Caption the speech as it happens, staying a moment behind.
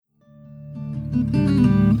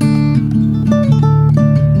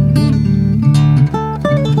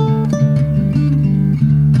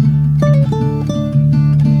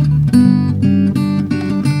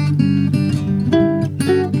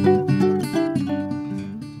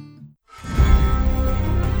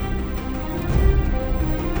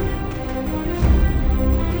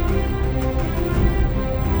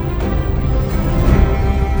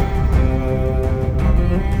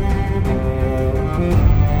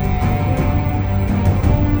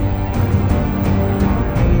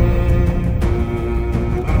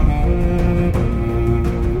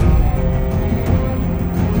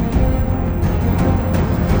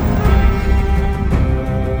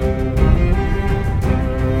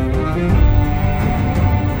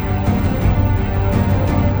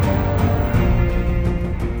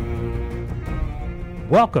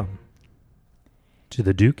Welcome to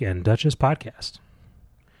the Duke and Duchess podcast.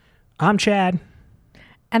 I'm Chad.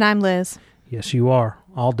 And I'm Liz. Yes, you are.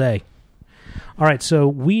 All day. All right, so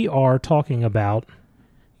we are talking about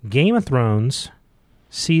Game of Thrones,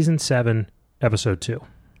 Season 7, Episode 2.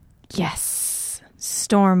 Yes.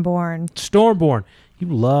 Stormborn. Stormborn. You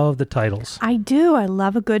love the titles. I do. I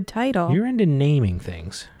love a good title. You're into naming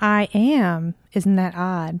things. I am. Isn't that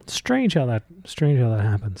odd? Strange how that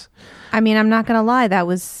happens. I mean, I'm not going to lie. That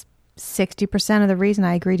was 60% of the reason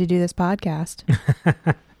I agreed to do this podcast.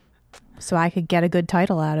 So I could get a good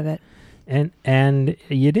title out of it. And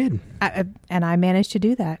you did. And I managed to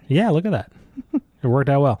do that. Yeah, look at that. It worked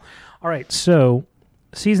out well. All right, so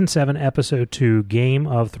Season 7, Episode 2, Game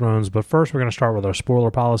of Thrones. But first, we're going to start with our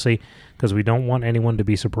spoiler policy because we don't want anyone to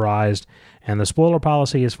be surprised. And the spoiler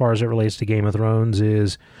policy, as far as it relates to Game of Thrones,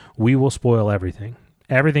 is we will spoil everything.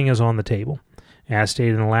 Everything is on the table. As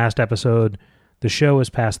stated in the last episode, the show is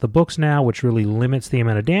past the books now, which really limits the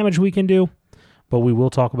amount of damage we can do. But we will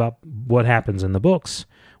talk about what happens in the books.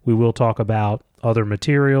 We will talk about other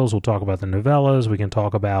materials. We'll talk about the novellas. We can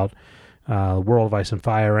talk about World of Ice and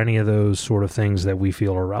Fire, any of those sort of things that we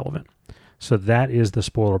feel are relevant. So that is the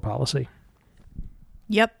spoiler policy.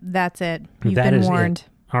 Yep, that's it. You've been warned.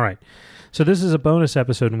 All right. So this is a bonus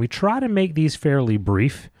episode, and we try to make these fairly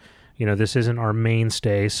brief. You know, this isn't our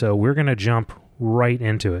mainstay, so we're going to jump right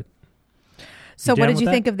into it. So what did you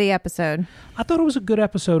think of the episode? I thought it was a good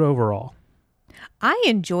episode overall. I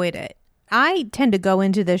enjoyed it. I tend to go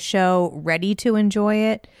into this show ready to enjoy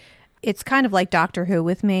it. It's kind of like Doctor Who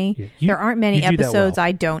with me. Yeah, there aren't many episodes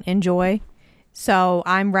I don't enjoy. So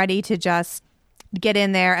I'm ready to just get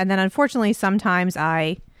in there. And then unfortunately, sometimes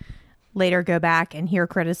I later go back and hear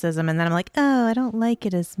criticism. And then I'm like, oh, I don't like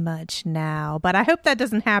it as much now. But I hope that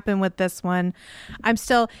doesn't happen with this one. I'm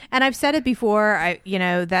still, and I've said it before,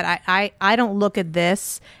 that I don't look at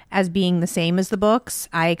this as being the same as the books.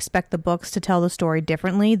 I expect the books to tell the story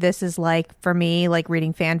differently. This is like, for me, like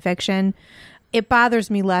reading fan fiction. It bothers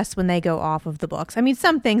me less when they go off of the books. I mean,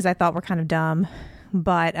 some things I thought were kind of dumb,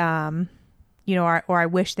 but, or I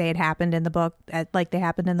wish they had happened in the book, like they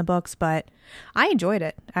happened in the books, but I enjoyed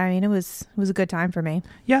it. I mean, it was a good time for me.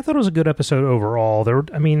 Yeah, I thought it was a good episode overall. There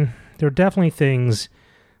are definitely things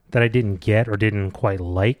that I didn't get or didn't quite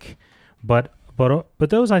like, but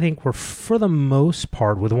those I think were, for the most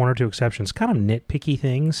part, with one or two exceptions, kind of nitpicky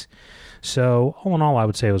things. So all in all, I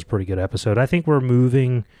would say it was a pretty good episode. I think we're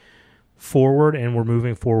moving forward, and we're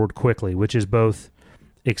moving forward quickly, which is both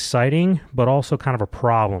exciting but also kind of a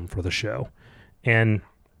problem for the show. And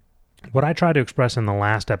what I tried to express in the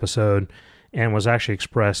last episode, and was actually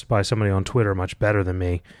expressed by somebody on Twitter much better than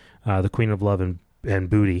me, the Queen of Love and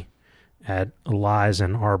Booty at Lies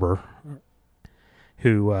and Arbor,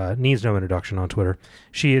 who needs no introduction on Twitter.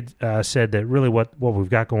 She had said that really what we've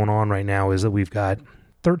got going on right now is that we've got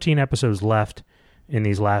 13 episodes left in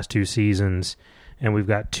these last two seasons, and we've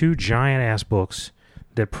got two giant-ass books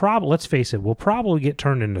that let's face it, will probably get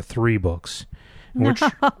turned into 3 books. No.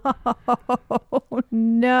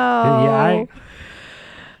 Yeah,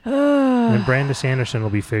 and Brandon Sanderson will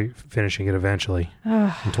be finishing it eventually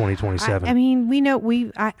in 2027. I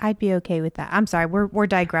mean, I'd be okay with that. I'm sorry, we're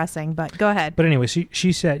digressing, but go ahead. But anyway,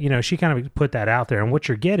 she said, she kind of put that out there, and what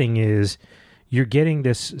you're getting is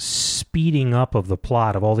this speeding up of the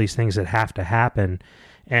plot of all these things that have to happen,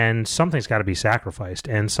 and something's got to be sacrificed.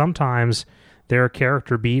 And sometimes there are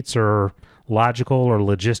character beats or logical or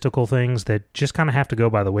logistical things that just kind of have to go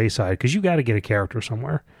by the wayside, because you got to get a character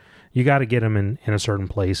somewhere. You got to get them in a certain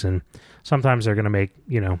place, and sometimes they're going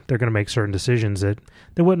to make certain decisions that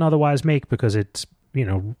they wouldn't otherwise make because it's,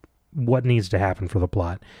 what needs to happen for the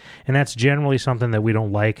plot. And that's generally something that we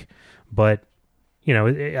don't like, but,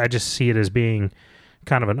 I just see it as being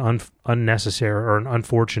kind of an unnecessary or an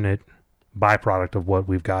unfortunate byproduct of what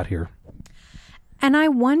we've got here. And I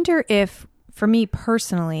wonder if, for me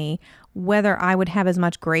personally, whether I would have as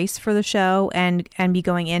much grace for the show and be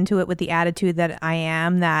going into it with the attitude that I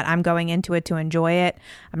am, that I'm going into it to enjoy it.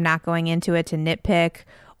 I'm not going into it to nitpick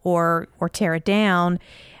or tear it down.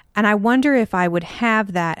 And I wonder if I would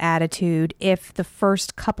have that attitude if the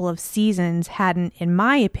first couple of seasons hadn't, in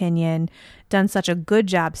my opinion, done such a good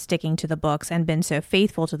job sticking to the books and been so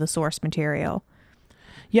faithful to the source material.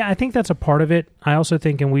 Yeah, I think that's a part of it. I also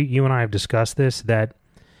think, and you and I have discussed this, that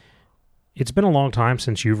it's been a long time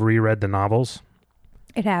since you've reread the novels.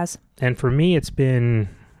 It has. And for me, it's been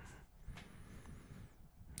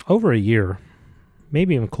over a year,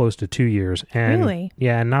 maybe even close to 2 years. And, really?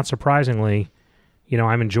 Yeah, and not surprisingly,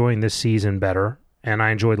 I'm enjoying this season better, and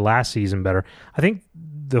I enjoyed last season better. I think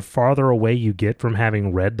the farther away you get from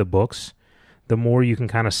having read the books, the more you can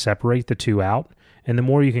kind of separate the two out, and the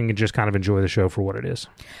more you can just kind of enjoy the show for what it is.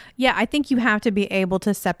 Yeah, I think you have to be able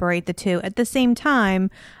to separate the two. At the same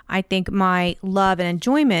time, I think my love and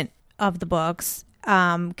enjoyment of the books,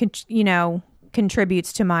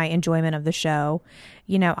 contributes to my enjoyment of the show.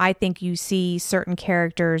 I think you see certain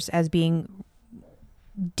characters as being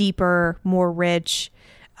deeper, more rich,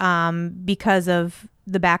 because of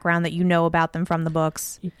the background that you know about them from the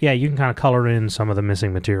books. Yeah, you can kind of color in some of the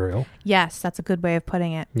missing material. Yes, that's a good way of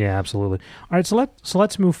putting it. Yeah, absolutely. All right, so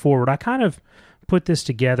let's move forward. I kind of put this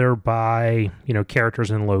together by,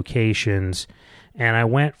 characters and locations, and I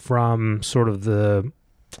went from sort of the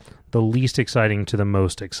least exciting to the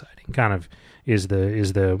most exciting. Kind of is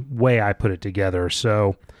the way I put it together.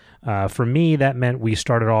 So, for me, that meant we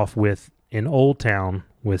started off with in Old Town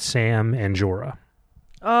with Sam and Jorah.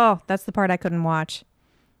 Oh, that's the part I couldn't watch.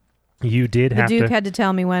 You did have to... The Duke had to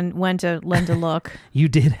tell me when to look. You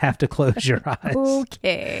did have to close your eyes.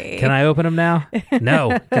 Okay. Can I open them now?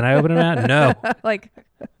 No. Can I open them now? No.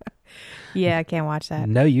 Yeah, I can't watch that.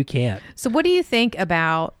 No, you can't. So what do you think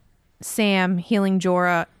about Sam healing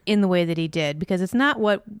Jorah in the way that he did? Because it's not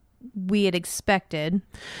what we had expected.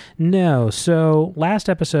 No. So last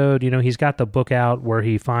episode, he's got the book out where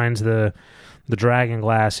he finds the dragon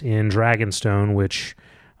glass in Dragonstone, which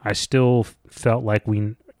I still felt like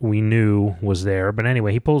we knew was there. But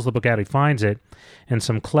anyway, he pulls the book out, he finds it, and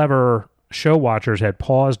some clever show watchers had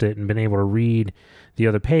paused it and been able to read the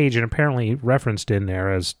other page, and apparently referenced in there,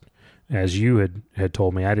 as you had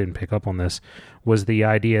told me, I didn't pick up on this, was the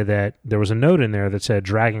idea that there was a note in there that said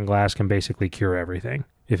dragon glass can basically cure everything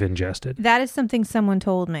if ingested. That is something someone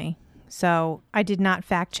told me. So I did not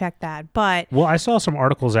fact check that, but... Well, I saw some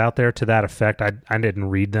articles out there to that effect. I didn't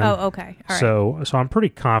read them. Oh, okay. All right. So I'm pretty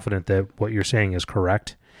confident that what you're saying is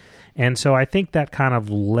correct. And so I think that kind of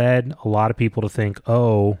led a lot of people to think,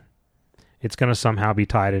 oh, it's going to somehow be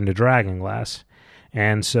tied into Dragonglass.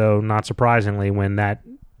 And so, not surprisingly, when that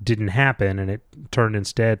didn't happen and it turned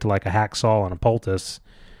instead to like a hacksaw and a poultice,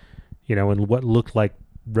 and what looked like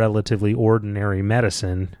relatively ordinary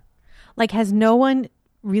medicine. Has no one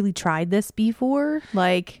really tried this before?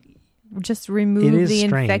 Just remove the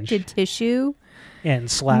infected tissue and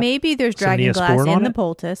slap. Maybe there's dragonglass in the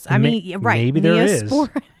poultice. I mean, right? Maybe there is.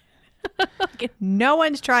 No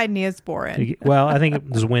one's tried Neosporin. Well, I think it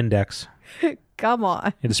was Windex. Come on,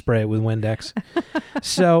 you had to spray it with Windex.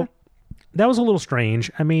 So that was a little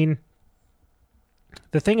strange. I mean,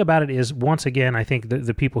 the thing about it is, once again, I think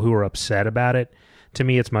the people who are upset about it, to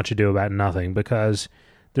me, it's much ado about nothing, because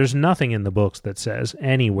there's nothing in the books that says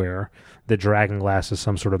anywhere that dragonglass is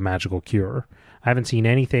some sort of magical cure. I haven't seen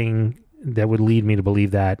anything that would lead me to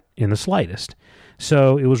believe that in the slightest.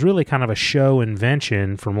 So it was really kind of a show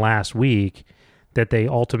invention from last week that they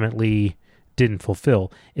ultimately didn't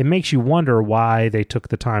fulfill. It makes you wonder why they took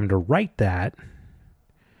the time to write that,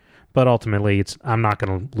 but ultimately I'm not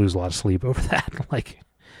going to lose a lot of sleep over that.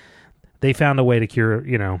 They found a way to cure,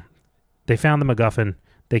 they found the MacGuffin,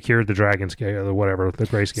 they cured the dragon scale or whatever, the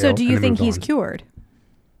grayscale. So do you think he's cured?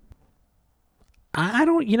 I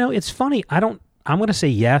don't, it's funny. I'm going to say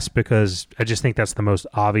yes, because I just think that's the most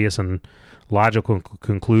obvious and logical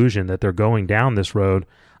conclusion, that they're going down this road.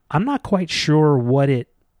 I'm not quite sure what it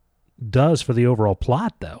does for the overall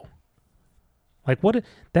plot, though.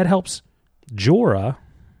 That helps Jorah,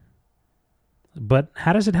 but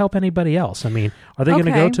how does it help anybody else? I mean, are they going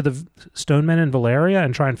to go to the Stonemen in Valyria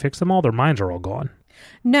and try and fix them all? Their minds are all gone.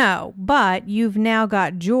 No, but you've now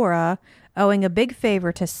got Jorah owing a big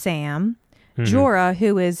favor to Sam. Mm-hmm. Jorah,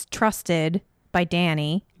 who is trusted by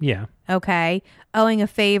Dany. Yeah. Okay. Owing a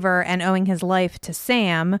favor and owing his life to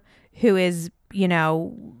Sam, who is,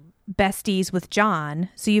 besties with Jon.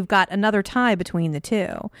 So you've got another tie between the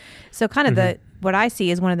two. So kind of what I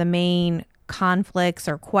see is one of the main conflicts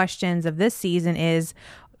or questions of this season is,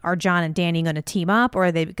 are Jon and Dany going to team up, or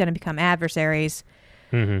are they going to become adversaries?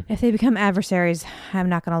 If they become adversaries, I'm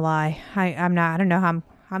not going to lie. I don't know how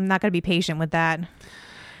I'm not going to be patient with that.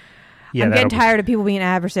 Yeah, I'm getting tired of people being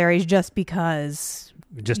adversaries just because.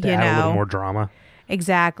 Just to add a little more drama.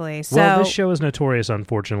 Exactly. So, well, this show is notorious,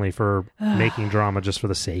 unfortunately, for making drama just for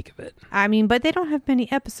the sake of it. I mean, but they don't have many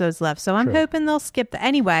episodes left, so I'm hoping they'll skip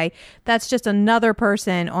anyway, that's just another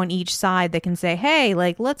person on each side that can say, hey,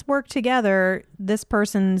 like, let's work together. This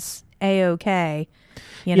person's A-okay,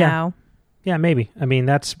 you know? Yeah, maybe. I mean,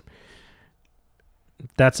 that's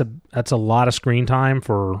a lot of screen time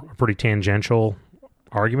for a pretty tangential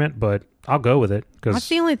argument, but I'll go with it. That's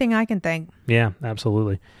the only thing I can think. Yeah,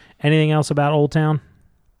 absolutely. Anything else about Old Town?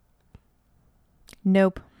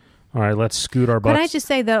 Nope. All right, let's scoot our butts. Can I just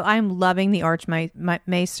say, though, I'm loving the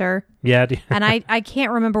Archmaester. Yeah. And I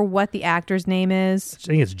can't remember what the actor's name is. I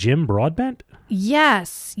think it's Jim Broadbent?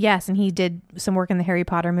 Yes. And he did some work in the Harry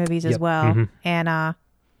Potter movies as well. Mm-hmm. And,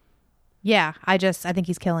 yeah, I think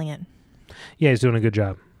he's killing it. Yeah, he's doing a good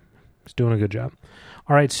job.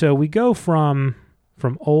 All right, so we go from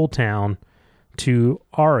Old Town to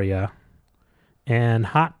Aria and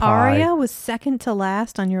Hot Pie. Aria was second to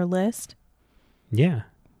last on your list? Yeah.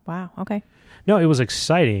 Wow, okay. No, it was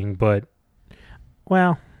exciting, but,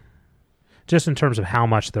 well, just in terms of how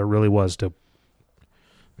much there really was to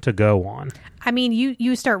go on. I mean,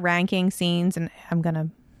 you start ranking scenes, and I'm going to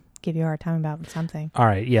give you a hard time about something. All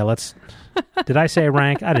right, yeah, let's... Did I say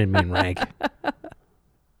rank? I didn't mean rank.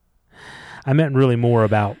 I meant really more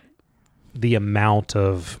about the amount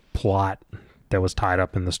of plot that was tied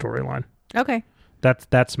up in the storyline. Okay.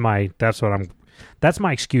 That's my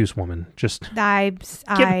excuse, woman. Just give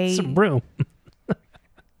some room.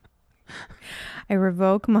 I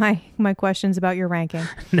revoke my questions about your ranking.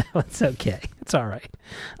 No, it's okay. It's all right.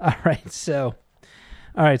 All right, so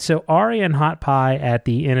Aria and Hot Pie at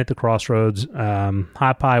the Inn at the Crossroads.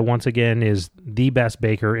 Hot Pie, once again, is the best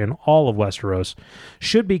baker in all of Westeros.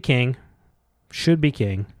 Should be king.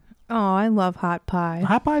 Oh, I love Hot Pie.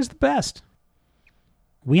 Hot Pie is the best.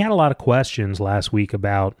 We had a lot of questions last week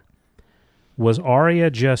about, was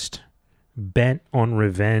Aria just bent on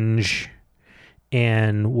revenge,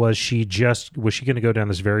 and was she going to go down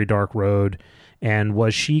this very dark road, and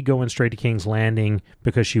was she going straight to King's Landing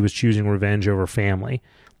because she was choosing revenge over family,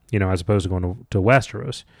 as opposed to going to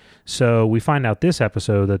Westeros? So we find out this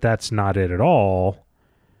episode that that's not it at all.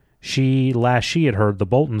 She had heard the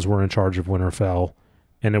Boltons were in charge of Winterfell,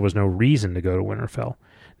 and there was no reason to go to Winterfell.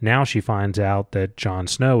 Now she finds out that Jon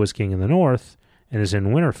Snow is king in the north and is in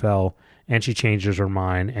Winterfell, and she changes her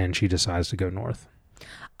mind and she decides to go north.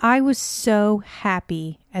 I was so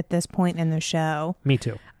happy at this point in the show. Me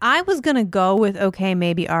too. I was going to go with, okay,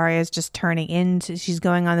 maybe Arya's just she's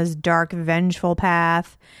going on this dark, vengeful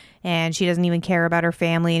path, and she doesn't even care about her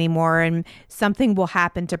family anymore, and something will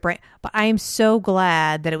happen to Bran. But I am so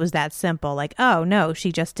glad that it was that simple. Like, oh, no,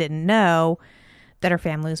 she just didn't know that her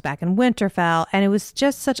family was back in Winterfell. And it was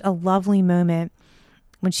just such a lovely moment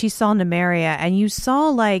when she saw Nymeria, and you saw,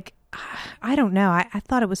 like, I don't know, I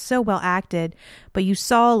thought it was so well acted, but you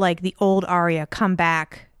saw, like, the old Arya come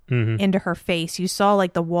back into her face. You saw,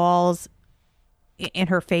 like, the walls in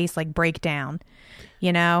her face, like, break down,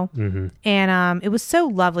 Mm-hmm. And it was so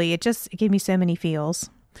lovely. It gave me so many feels.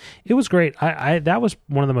 It was great. That was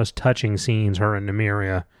one of the most touching scenes, her and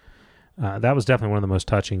Nymeria. That was definitely one of the most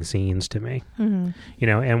touching scenes to me. Mm-hmm.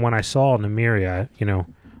 And when I saw Nymeria,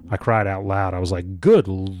 I cried out loud. I was like, good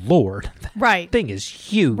Lord. That thing is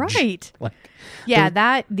huge. Right.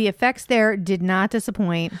 Yeah, the effects there did not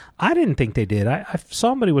disappoint. I didn't think they did.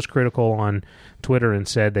 Somebody was critical on Twitter and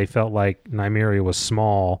said they felt like Nymeria was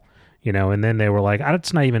small, and then they were like,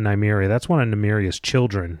 it's not even Nymeria. That's one of Nymeria's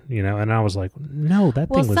children, and I was like, no, that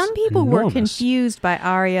thing was some people enormous. Were confused by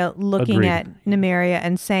Arya looking at Nymeria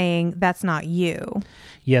and saying, that's not you.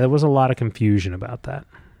 Yeah, there was a lot of confusion about that.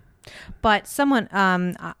 But someone,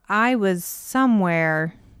 I was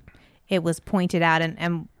somewhere, it was pointed out,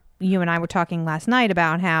 and you and I were talking last night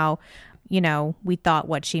about how, we thought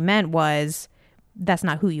what she meant was, that's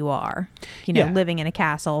not who you are. Living in a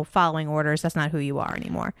castle, following orders, that's not who you are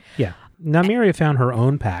anymore. Yeah. Nymeria found her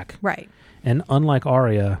own pack. Right. And unlike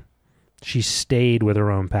Arya, she stayed with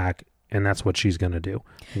her own pack, and that's what she's going to do.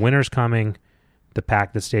 Winter's coming. The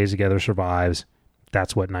pack that stays together survives.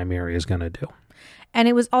 That's what Nymeria is going to do. And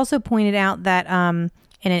it was also pointed out that in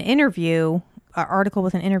an interview, an article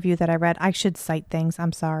with an interview that I read, I should cite things,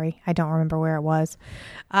 I'm sorry, I don't remember where it was,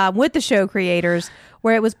 with the show creators,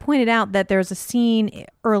 where it was pointed out that there's a scene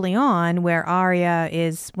early on where Arya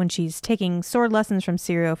is, when she's taking sword lessons from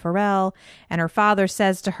Syrio Forel, and her father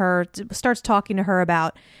says to her, starts talking to her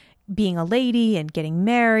about being a lady and getting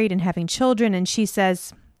married and having children, and she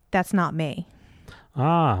says, that's not me.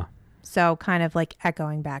 Ah. So kind of like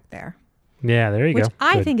echoing back there. Yeah, there you go. Which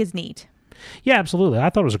I think is neat. Yeah, absolutely. I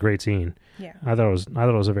thought it was a great scene. Yeah. I thought it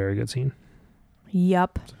was a very good scene.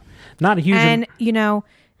 Yup. Not a huge... And,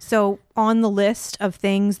 so on the list of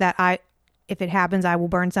things that if it happens, I will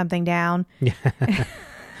burn something down. Yeah.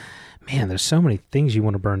 Man, there's so many things you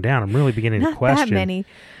want to burn down. I'm really beginning to question. Not that many.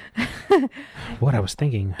 What I was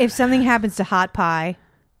thinking. If something happens to Hot Pie,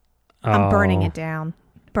 I'm burning it down.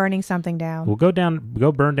 Burning something down. We'll go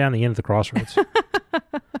burn down the end of the crossroads.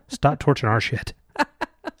 Stop torching our shit.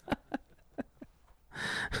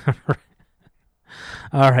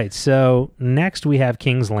 All right, so next we have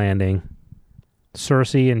King's Landing.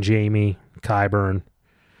 Cersei and Jaime, Qyburn,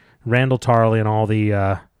 Randyll Tarly, and all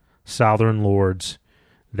the Southern lords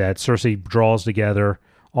that Cersei draws together.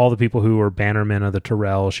 All the people who are bannermen of the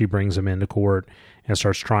Tyrells, she brings them into court and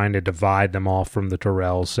starts trying to divide them off from the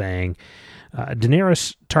Tyrells, saying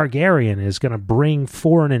Daenerys Targaryen is going to bring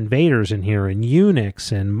foreign invaders in here, and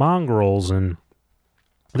eunuchs and mongrels, and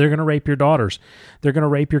they're going to rape your daughters. They're going to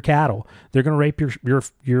rape your cattle. They're going to rape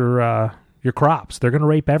your crops. They're going to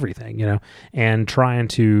rape everything, and trying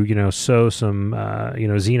to, sow some,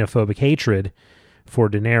 xenophobic hatred for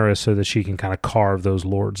Daenerys so that she can kind of carve those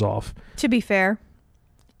lords off. To be fair,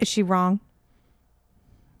 is she wrong?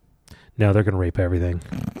 No, they're going to rape everything.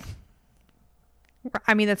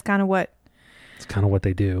 I mean, that's kind of what... It's kind of what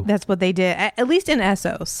they do. That's what they did, at least in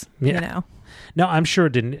Essos, No, I'm sure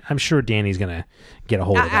Dany's going to get a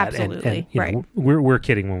hold of that. Absolutely, and right. We're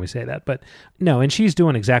kidding when we say that, but no, and she's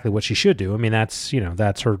doing exactly what she should do. I mean, that's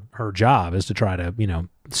her job, is to try to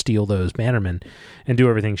steal those bannermen and do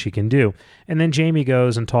everything she can do. And then Jaime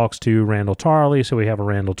goes and talks to Randyll Tarly, so we have a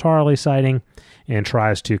Randyll Tarly sighting, and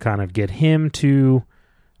tries to kind of get him to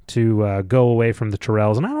go away from the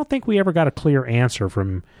Tyrells. And I don't think we ever got a clear answer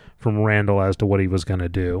from Randyll as to what he was going to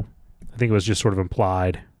do. I think it was just sort of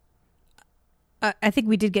implied. I think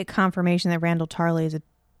we did get confirmation that Randyll Tarly is a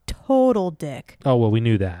total dick. Oh, well, we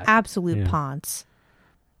knew that. Absolute ponce.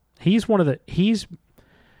 He's one of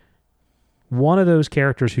those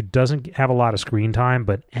characters who doesn't have a lot of screen time,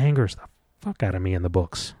 but angers the fuck out of me in the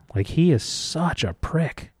books. Like, he is such a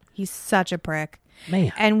prick. He's such a prick.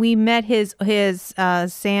 Man. And we met his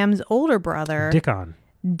Sam's older brother.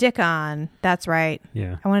 Dickon. That's right.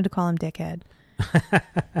 Yeah. I wanted to call him Dickhead.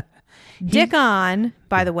 Dickon,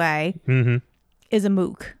 by the way, is a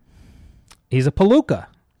mook. He's a palooka.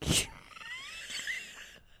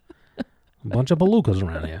 A bunch of palookas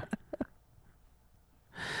around here.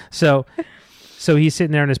 So he's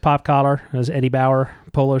sitting there in his pop collar, his Eddie Bauer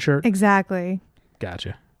polo shirt. Exactly.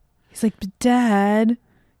 Gotcha. He's like, but Dad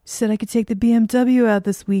said I could take the BMW out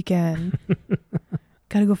this weekend.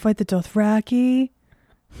 Gotta go fight the Dothraki.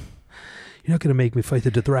 You're not going to make me fight the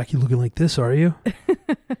Dothraki looking like this, are you?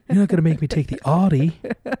 You're not going to make me take the Audi.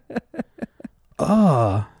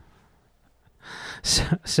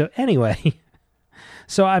 So anyway,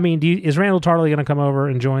 I mean, is Randyll Tarly going to come over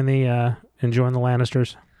and join the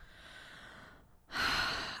Lannisters?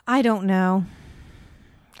 I don't know.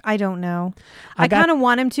 I kind of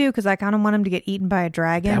want him to, because I kind of want him to get eaten by a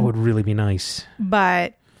dragon. That would really be nice.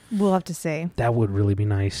 But we'll have to see. That would really be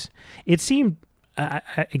nice. It seemed,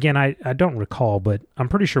 I don't recall, but I'm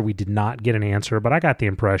pretty sure we did not get an answer, but I got the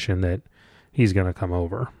impression that he's going to come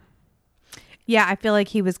over. Yeah, I feel like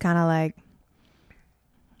he was kind of like,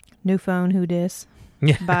 new phone, who dis?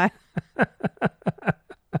 Yeah. Bye.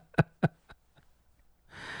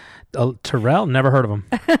 Tyrell? Never heard of him.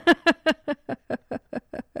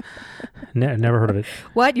 Never heard of it.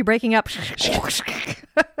 What? You're breaking up?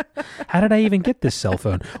 How did I even get this cell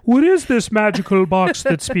phone? What is this magical box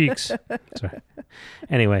that speaks? Sorry.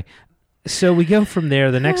 Anyway, so we go from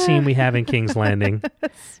there. The next scene we have in King's Landing.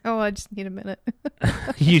 Oh, I just need a minute.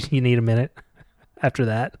 You need a minute after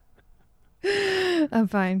that? I'm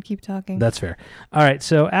fine. Keep talking. That's fair. All right.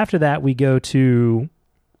 So after that, we go to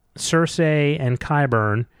Cersei and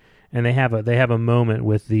Qyburn, and they have a moment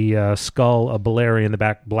with the skull of Balerion,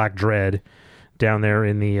 the Black Dread, down there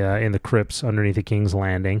in the crypts underneath the King's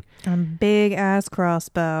Landing. A big ass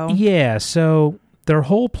crossbow. Yeah. So their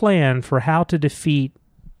whole plan for how to defeat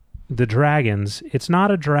the dragons, it's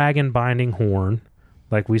not a dragon binding horn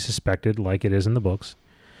like we suspected, like it is in the books.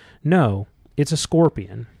 No, it's a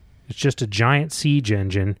scorpion. It's just a giant siege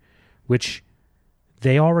engine, which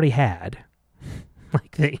they already had.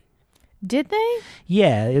 Did they?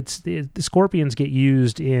 Yeah, the scorpions get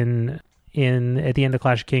used at the end of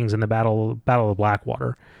Clash of Kings in the Battle of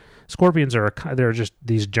Blackwater. Scorpions they're just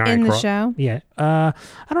these giant in the show. Yeah, I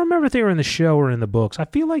don't remember if they were in the show or in the books. I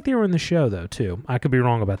feel like they were in the show though too. I could be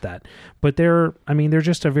wrong about that, but they're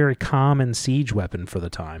just a very common siege weapon for the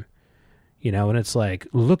time. You know, and it's like,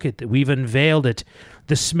 look at we've unveiled it.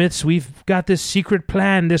 The Smiths, we've got this secret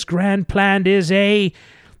plan. This grand plan is a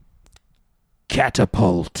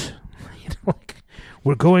catapult. You know, like,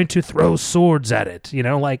 we're going to throw swords at it. You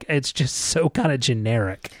know, like, it's just so kind of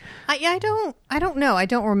generic. I don't know. I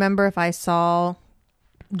don't remember if I saw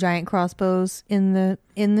giant crossbows in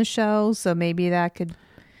the show, so maybe that could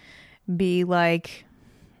be like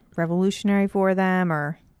revolutionary for them,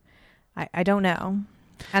 or I don't know.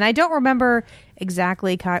 And I don't remember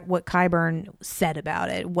exactly what Qyburn said about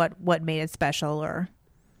it, what made it special, or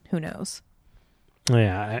who knows.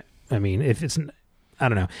 Yeah, I mean, if it's, I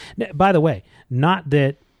don't know. By the way, not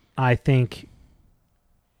that I think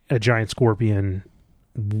a giant scorpion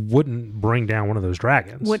wouldn't bring down one of those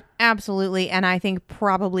dragons. Would absolutely, and I think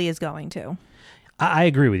probably is going to. I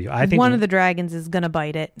agree with you. I think one of the dragons is going to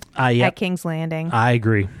bite it at King's Landing. I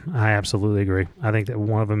agree. I absolutely agree. I think that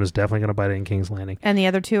one of them is definitely going to bite it in King's Landing. And the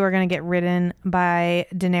other two are going to get ridden by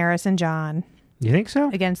Daenerys and Jon. You think so?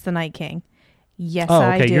 Against the Night King. Yes, okay.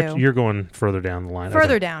 I do. You're going further down the line.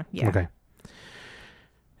 Further down, yeah. Okay.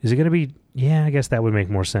 Is it going to be... Yeah, I guess that would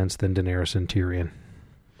make more sense than Daenerys and Tyrion.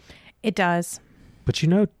 It does. But you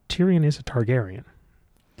know, Tyrion is a Targaryen.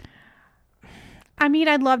 I mean,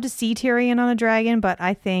 I'd love to see Tyrion on a dragon, but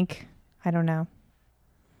I don't know.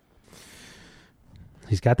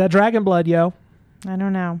 He's got that dragon blood, yo. I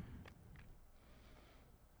don't know.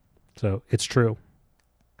 So, it's true.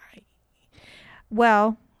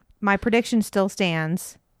 Well, my prediction still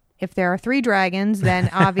stands. If there are 3 dragons, then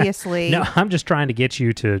obviously... No, I'm just trying to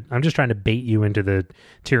bait you into the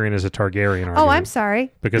Tyrion as a Targaryen argument. Oh, I'm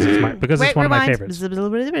sorry. Because it's one of my favorites.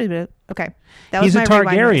 Okay. He's a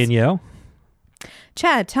Targaryen, yo.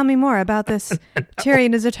 Chad, tell me more about this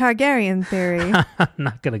Tyrion is a Targaryen theory. I'm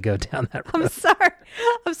not going to go down that road.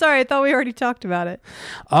 I'm sorry. I thought we already talked about it.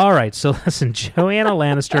 All right. So listen, Joanna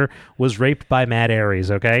Lannister was raped by Mad Ares,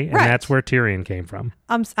 okay? And that's where Tyrion came from.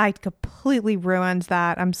 I completely ruined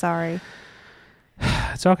that. I'm sorry.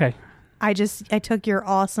 It's okay. I took your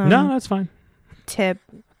awesome... No, that's fine. ...tip,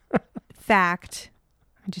 fact.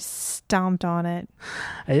 I just stomped on it.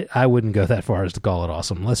 I wouldn't go that far as to call it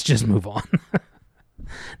awesome. Let's just move on.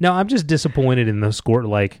 No, I'm just disappointed in the score.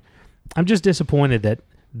 Like, I'm just disappointed that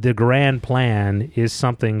the grand plan is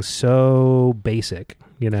something so basic,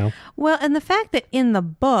 you know? Well, and the fact that in the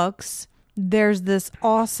books, there's this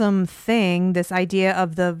awesome thing, this idea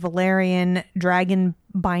of the Valyrian dragon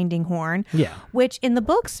binding horn. Yeah. Which in the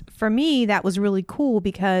books, for me, that was really cool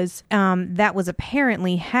because that was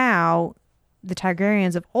apparently how the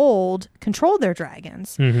Targaryens of old controlled their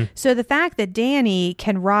dragons. Mm-hmm. So the fact that Dany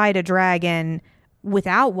can ride a dragon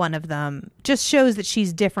without one of them just shows that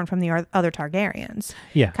she's different from the other Targaryens.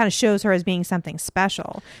 Yeah. Kind of shows her as being something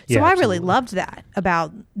special. So yeah, I really loved that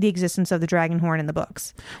about the existence of the Dragonhorn in the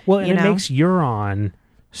books. Well, and it makes Euron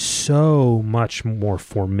so much more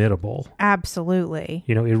formidable. Absolutely.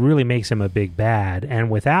 You know, it really makes him a big bad.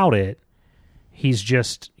 And without it, he's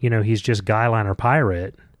just Guyliner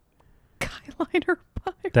Pirate. Guyliner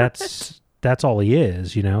Pirate. That's all he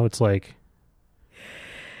is, you know? It's like...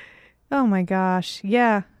 Oh my gosh.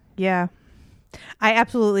 Yeah. I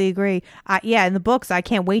absolutely agree. In the books, I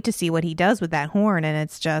can't wait to see what he does with that horn, and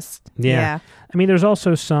it's just... Yeah. I mean, there's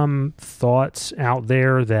also some thoughts out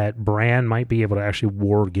there that Bran might be able to actually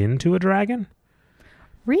warg into a dragon.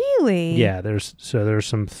 Really? Yeah, there's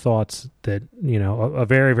some thoughts that, you know, a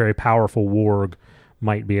very, very powerful warg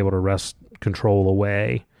might be able to wrest control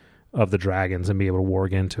away of the dragons and be able to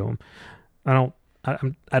warg into them.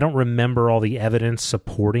 I don't remember all the evidence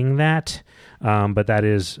supporting that, but that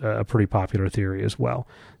is a pretty popular theory as well.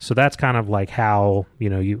 So that's kind of like how, you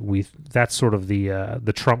know, that's sort of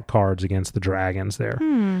the trump cards against the dragons there.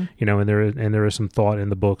 You know, and there is some thought in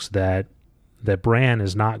the books that Bran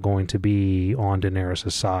is not going to be on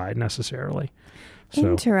Daenerys' side necessarily.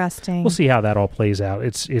 So interesting. We'll see how that all plays out.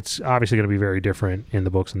 It's obviously going to be very different in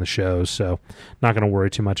the books and the shows, so not going to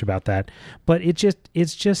worry too much about that. But it's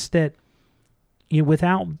just that, you know,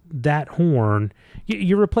 without that horn,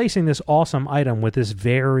 you're replacing this awesome item with this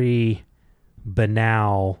very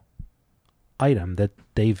banal item that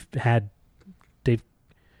they've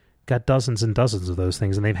got dozens and dozens of those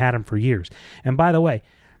things, and they've had them for years. And by the way,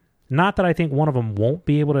 not that I think one of them won't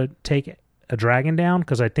be able to take a dragon down,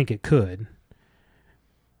 because I think it could,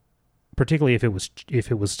 particularly if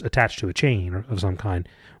it was attached to a chain of some kind.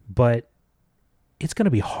 But it's going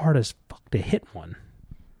to be hard as fuck to hit one.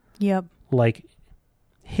 Yep. Like,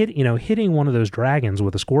 hitting one of those dragons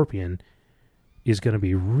with a scorpion is going to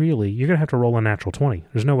be really... You're going to have to roll a natural 20.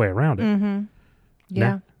 There's no way around it. Mm-hmm.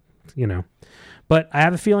 Yeah. You know. But I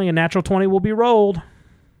have a feeling a natural 20 will be rolled.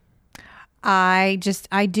 I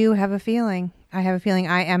do have a feeling. I have a feeling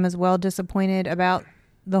I am as well disappointed about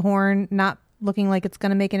the Horn not looking like it's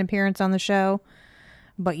going to make an appearance on the show.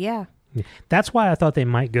 But yeah. That's why I thought they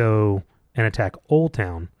might go and attack Old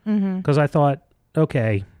Town. Because I thought,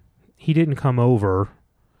 okay, he didn't come over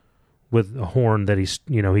with a horn that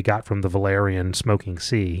he got from the Valerian Smoking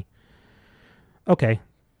Sea. Okay.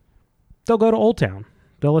 They'll go to Old Town.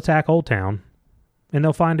 They'll attack Old Town, and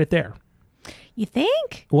they'll find it there. You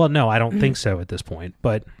think? Well, no, I don't think so at this point.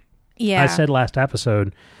 But yeah. I said last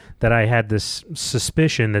episode that I had this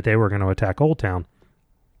suspicion that they were going to attack Old Town.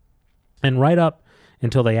 And right up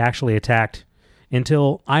until they actually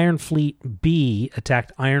until Iron Fleet B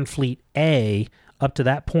attacked Iron Fleet A, up to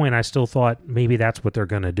that point, I still thought maybe that's what they're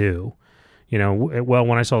going to do. Well,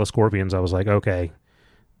 when I saw the Scorpions, I was like, okay,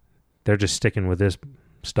 they're just sticking with this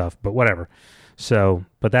stuff, but whatever. So,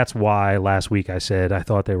 but that's why last week I said I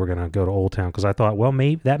thought they were going to go to Old Town, because I thought, well,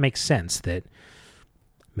 maybe that makes sense that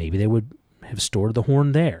maybe they would have stored the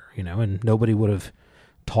horn there, and nobody would have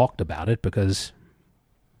talked about it because,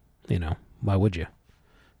 why would you?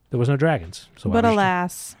 There was no dragons. So but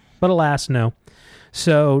alas, no.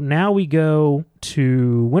 So now we go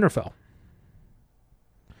to Winterfell.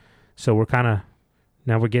 So we're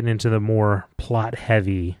getting into the more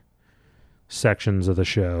plot-heavy sections of the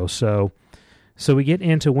show. So we get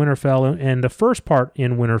into Winterfell, and the first part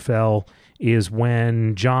in Winterfell is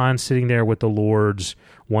when Jon's sitting there with the lords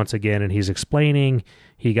once again, and he's explaining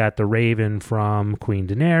he got the raven from Queen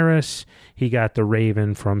Daenerys, he got the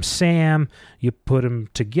raven from Sam, you put them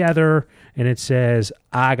together, and it says,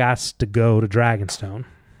 I got to go to Dragonstone.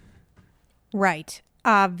 Right.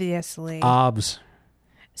 Obviously.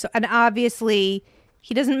 So, and obviously,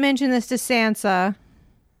 he doesn't mention this to Sansa.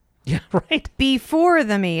 Yeah, right. Before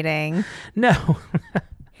the meeting. No.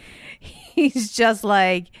 He's just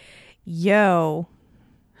like, yo,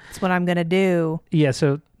 that's what I'm going to do. Yeah,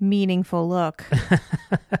 so. Meaningful look.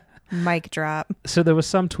 Mic drop. So there was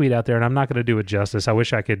some tweet out there, and I'm not going to do it justice. I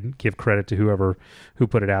wish I could give credit to who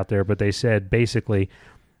put it out there, but they said basically,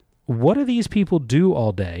 what do these people do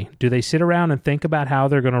all day? Do they sit around and think about how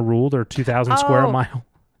they're going to rule their 2,000 square mile?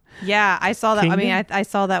 Yeah, I saw that. Kingdom? I mean, I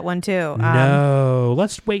saw that one too. No,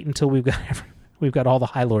 let's wait until we've got all the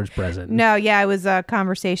High Lords present. No, yeah, it was a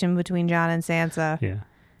conversation between Jon and Sansa. Yeah.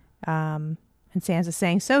 And Sansa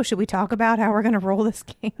saying, "So, should we talk about how we're going to rule this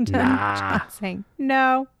kingdom?" Nah. Jon saying,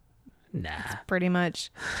 "No." Nah. It's pretty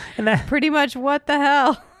much what the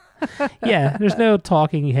hell. Yeah, there's no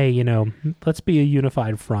talking, hey, let's be a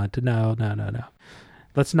unified front. No.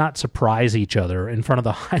 Let's not surprise each other in front of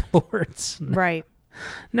the High Lords. Right.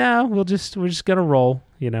 No, we're just going to roll,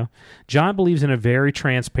 Jon believes in a very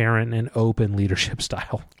transparent and open leadership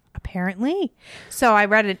style. Apparently. So I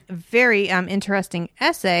read a very interesting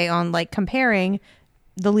essay on comparing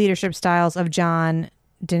the leadership styles of Jon,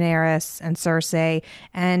 Daenerys, and Cersei,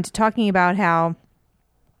 and talking about how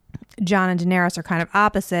Jon and Daenerys are kind of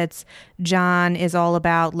opposites. Jon is all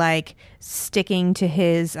about sticking to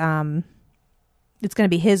his it's going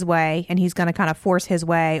to be his way, and he's going to kind of force his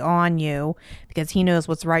way on you because he knows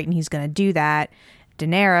what's right and he's going to do that.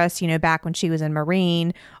 Daenerys, back when she was in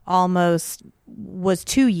Meereen, almost was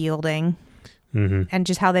too yielding. Mm-hmm. And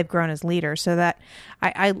just how they've grown as leaders. So that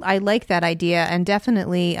I like that idea, and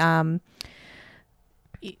definitely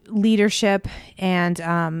leadership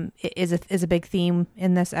and is a big theme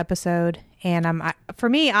in this episode. And for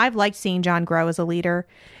me, I've liked seeing Jon grow as a leader.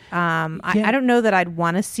 I don't know that I'd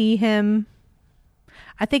want to see him.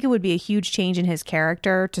 I think it would be a huge change in his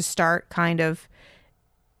character to start kind of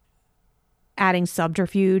adding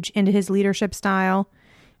subterfuge into his leadership style.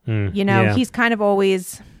 He's kind of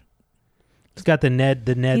always. He's got the Ned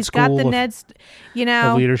he's school got the Ned's,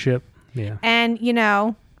 of leadership. Yeah. And,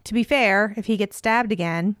 to be fair, if he gets stabbed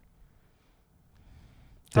again,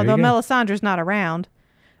 although Melisandre's not around,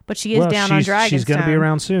 but she is down on Dragonstone. She's going to be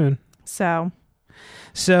around soon. So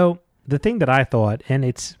the thing that I thought,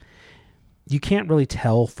 and you can't really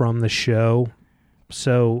tell from the show,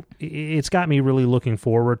 so it's got me really looking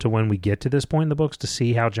forward to when we get to this point in the books to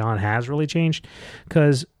see how Jon has really changed,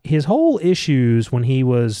 because his whole issues when he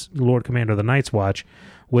was Lord Commander of the Night's Watch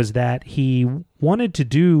was that he wanted to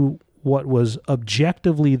do what was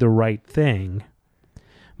objectively the right thing,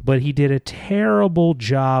 but he did a terrible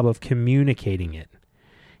job of communicating it.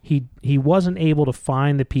 He wasn't able to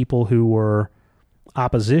find the people who were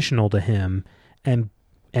oppositional to him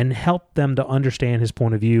and help them to understand his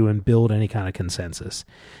point of view and build any kind of consensus.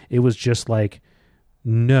 It was just like,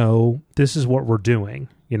 no, this is what we're doing.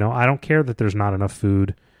 I don't care that there's not enough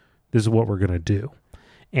food. This is what we're going to do.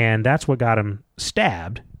 And that's what got him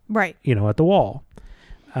stabbed, right? At the wall,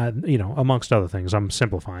 amongst other things. I'm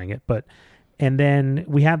simplifying it, but And then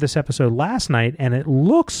we had this episode last night, and it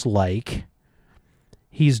looks like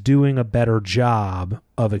he's doing a better job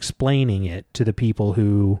of explaining it to the people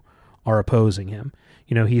who are opposing him.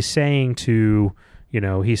 He's saying to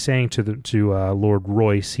Lord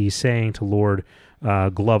Royce, he's saying to Lord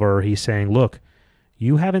Glover, he's saying, look,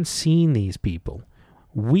 you haven't seen these people.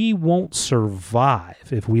 We won't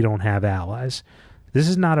survive if we don't have allies. This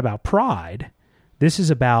is not about pride. This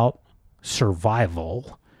is about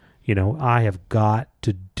survival. I have got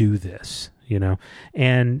to do this,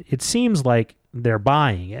 and it seems like they're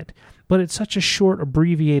buying it, but it's such a short,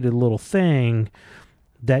 abbreviated little thing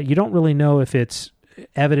that you don't really know if it's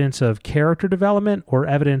evidence of character development or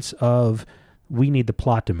evidence of we need the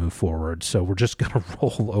plot to move forward. So we're just going to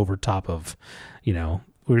roll over top of,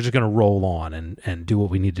 we're just going to roll on and do what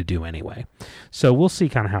we need to do anyway. So we'll see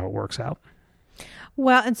kind of how it works out.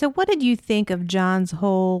 Well, and so what did you think of Jon's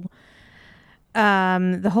whole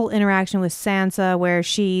the whole interaction with Sansa, where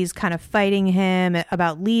she's kind of fighting him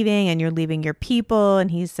about leaving, and you're leaving your people,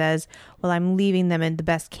 and he says, well, I'm leaving them in the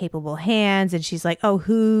best capable hands, and she's like, oh,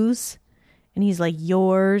 whose? And he's like,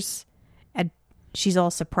 yours. And she's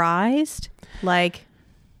all surprised. Like,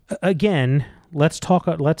 again, let's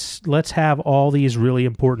have all these really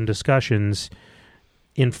important discussions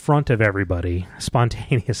in front of everybody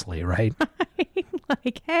spontaneously, right?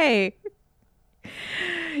 Like, hey,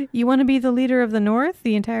 you want to be the leader of the North,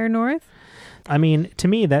 the entire North? I mean, to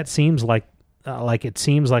me, that seems like it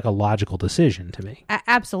seems like a logical decision to me.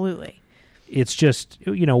 Absolutely. It's just,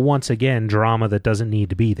 once again, drama that doesn't need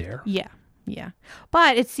to be there. Yeah. Yeah.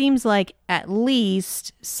 But it seems like at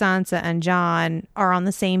least Sansa and Jon are on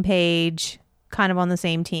the same page, kind of on the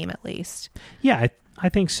same team at least. Yeah, I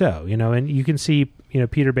think so. And you can see,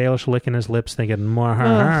 Peter Baelish licking his lips thinking, I'm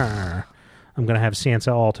going to have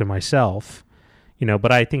Sansa all to myself.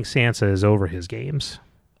 But I think Sansa is over his games.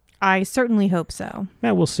 I certainly hope so.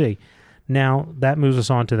 Yeah, we'll see. Now, that moves us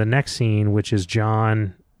on to the next scene, which is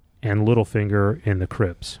Jon and Littlefinger in the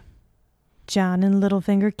crypts. Jon and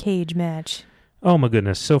Littlefinger cage match. Oh, my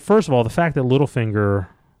goodness. So, first of all, the fact that Littlefinger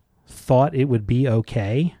thought it would be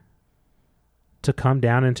okay to come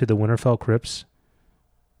down into the Winterfell crypts,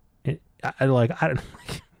 who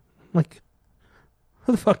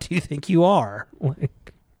the fuck do you think you are?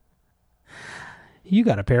 You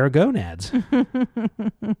got a pair of gonads,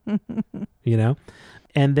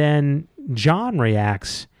 And then Jon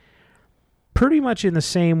reacts pretty much in the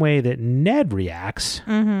same way that Ned reacts.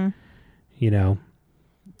 Mm-hmm.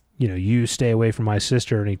 You stay away from my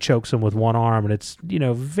sister, and he chokes him with one arm, and it's,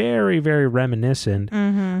 very, very reminiscent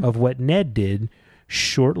of what Ned did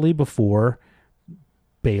shortly before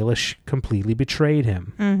Baelish completely betrayed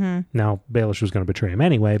him. Mm-hmm. Now, Baelish was going to betray him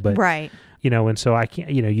anyway, but right. And so I can't,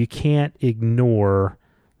 you can't ignore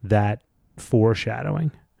that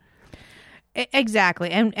foreshadowing. Exactly.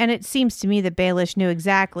 And it seems to me that Baelish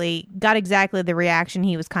got exactly the reaction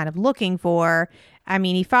he was kind of looking for. I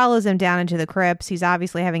mean, he follows him down into the crypts. He's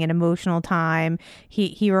obviously having an emotional time.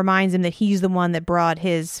 He reminds him that he's the one that brought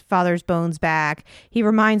his father's bones back. He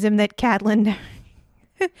reminds him that Catelyn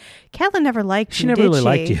never liked you, She never really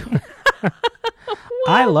liked you.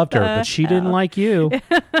 I loved her, but she didn't like you.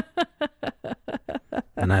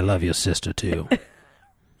 And I love your sister, too.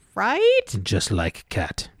 Right? Just like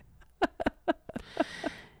Cat.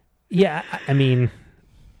 Yeah, I mean,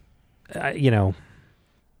 I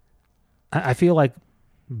feel like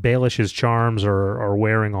Baelish's charms are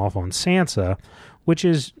wearing off on Sansa, which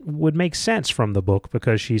would make sense from the book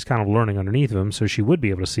because she's kind of learning underneath him, so she would be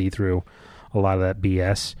able to see through a lot of that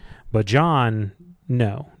BS. But Jon,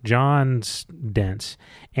 no. Jon's dense.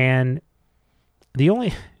 And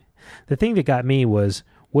the thing that got me was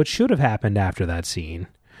what should have happened after that scene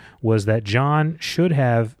was that Jon should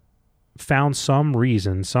have found some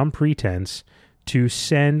reason, some pretense to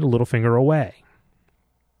send Littlefinger away.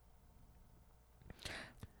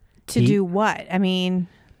 To do what? I mean,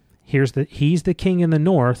 he's the king in the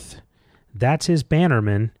north. That's his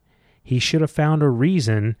bannerman. He should have found a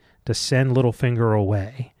reason to send Littlefinger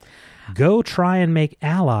away. Go try and make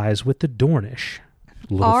allies with the Dornish.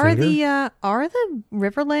 Are the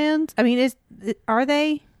Riverlands? I mean, he's the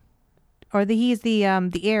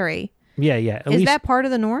Eyrie? Yeah. At least that part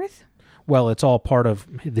of the North? Well, it's all part of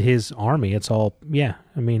his army. It's all, yeah.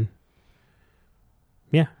 I mean,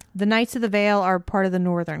 yeah. The Knights of the Vale are part of the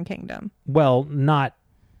Northern Kingdom. Well,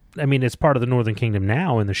 it's part of the Northern Kingdom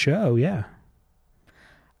now in the show, yeah.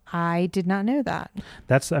 I did not know that.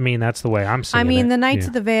 That's the way I'm seeing it. The Knights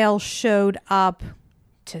of the Vale showed up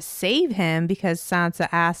to save him because Sansa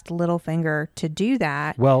asked Littlefinger to do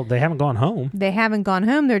that. Well, they haven't gone home. They haven't gone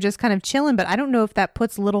home. They're just kind of chilling, but I don't know if that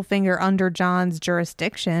puts Littlefinger under Jon's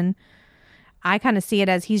jurisdiction. I kind of see it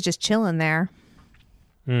as he's just chilling there.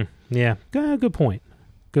 Yeah, good point.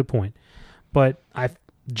 Good point. But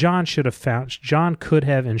Jon could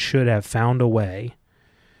have and should have found a way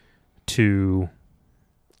to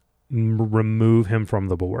remove him from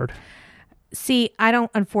the board. See,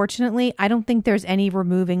 unfortunately, I don't think there's any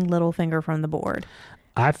removing Littlefinger from the board.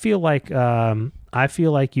 I feel like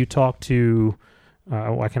you talked to,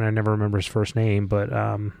 I can never remember his first name, but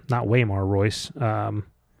not Waymar Royce,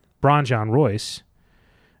 Bronjon Royce,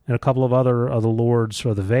 and a couple of other of the lords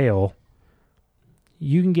of the Vale.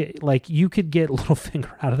 You could get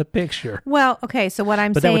Littlefinger out of the picture. Well, okay, so what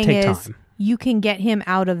I'm saying is time. You can get him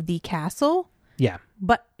out of the castle. Yeah.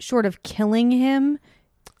 But short of killing him,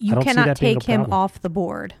 you cannot take him off the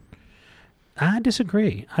board. I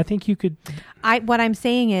disagree. I think you could. What I'm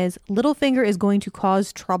saying is Littlefinger is going to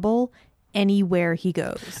cause trouble anywhere he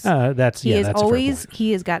goes. He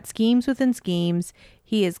has got schemes within schemes.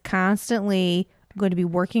 He is constantly going to be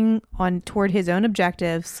working toward his own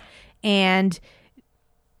objectives, and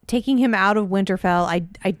taking him out of Winterfell,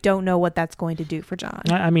 I don't know what that's going to do for Jon.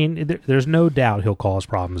 I mean, there's no doubt he'll cause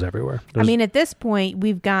problems everywhere. At this point,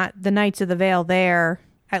 we've got the Knights of the Vale there.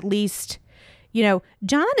 At least,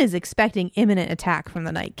 Jon is expecting imminent attack from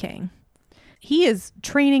the Night King. He is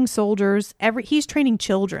training soldiers. He's training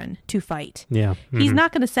children to fight. Yeah. Mm-hmm. He's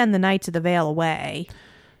not going to send the Knights of the Vale away.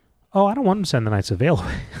 Oh, I don't want him to send the Knights of the Vale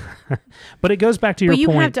away. But it goes back to your point.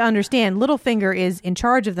 But you have to understand, Littlefinger is in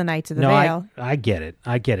charge of the Knights of the Vale. I get it.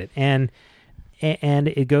 And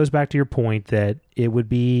it goes back to your point that it would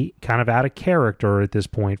be kind of out of character at this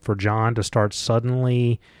point for Jon to start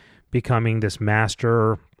suddenly becoming this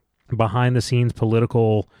master behind the scenes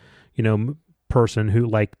political, person who,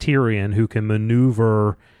 like Tyrion, who can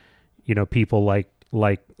maneuver, people like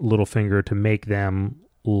Littlefinger to make them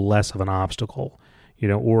less of an obstacle,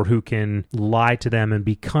 or who can lie to them and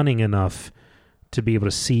be cunning enough to be able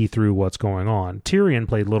to see through what's going on. Tyrion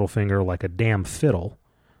played Littlefinger like a damn fiddle.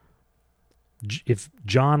 If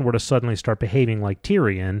Jon were to suddenly start behaving like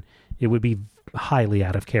Tyrion, it would be highly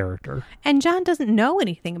out of character. And Jon doesn't know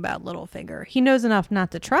anything about Littlefinger. He knows enough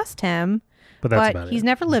not to trust him, but he's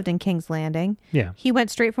never lived in King's Landing. Yeah. He went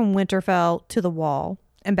straight from Winterfell to the Wall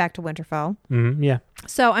and back to Winterfell. Mm-hmm, yeah.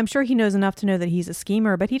 So I'm sure he knows enough to know that he's a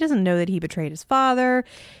schemer, but he doesn't know that he betrayed his father.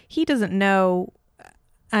 He doesn't know...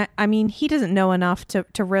 he doesn't know enough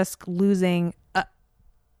to risk losing a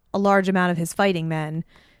large amount of his fighting men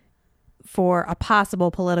for a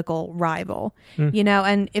possible political rival,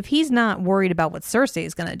 and if he's not worried about what Cersei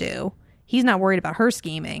is going to do, he's not worried about her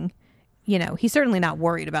scheming, he's certainly not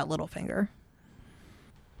worried about Littlefinger.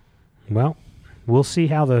 Well, we'll see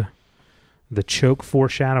how the choke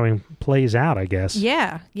foreshadowing plays out, I guess.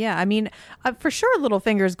 Yeah. For sure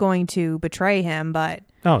Littlefinger is going to betray him, but...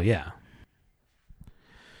 Oh, yeah.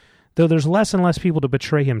 Though there's less and less people to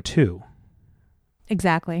betray him too.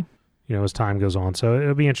 Exactly. As time goes on. So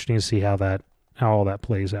it'll be interesting to see how all that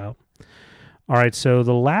plays out. All right, so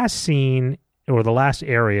the last scene, or the last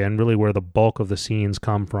area, and really where the bulk of the scenes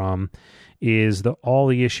come from, is all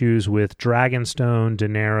the issues with Dragonstone,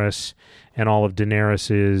 Daenerys, and all of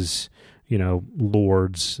Daenerys's,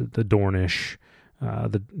 lords, the Dornish,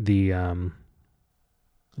 the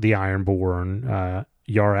Ironborn,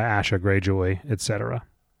 Yara, Asha, Greyjoy, etc.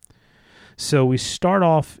 So we start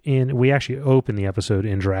off we actually open the episode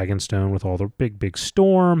in Dragonstone with all the big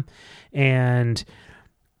storm, and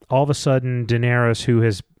all of a sudden Daenerys, who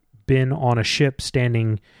has been on a ship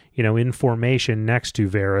standing, in formation next to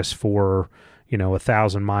Varys for, a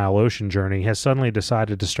 1,000-mile ocean journey, has suddenly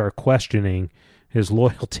decided to start questioning his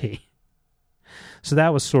loyalty. So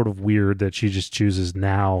that was sort of weird that she just chooses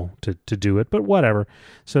now to do it, but whatever.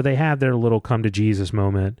 So they have their little come to Jesus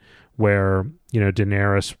moment where,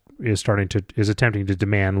 Daenerys is attempting to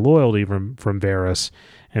demand loyalty from Varys,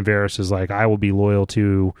 and Varys is like, I will be loyal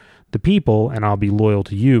to the people, and I'll be loyal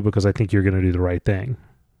to you because I think you're going to do the right thing.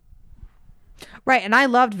 Right, and I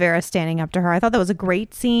loved Varys standing up to her. I thought that was a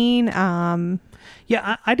great scene.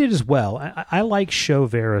 Yeah, I did as well. I like show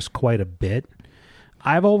Varys quite a bit.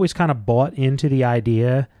 I've always kind of bought into the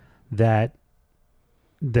idea that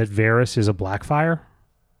Varys is a Blackfyre.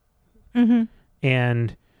 Mm-hmm.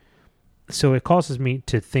 And so it causes me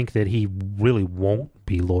to think that he really won't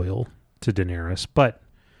be loyal to Daenerys, but,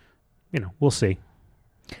 we'll see.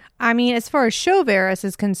 As far as show Varys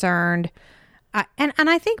is concerned, and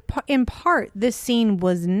I think in part this scene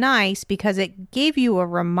was nice because it gave you a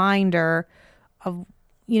reminder of,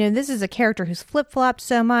 this is a character who's flip-flopped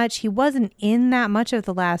so much. He wasn't in that much of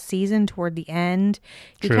the last season toward the end.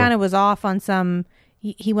 He kind of was off on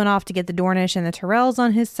he went off to get the Dornish and the Tyrells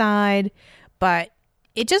on his side, but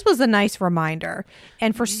it just was a nice reminder.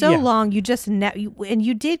 And for so long, you just and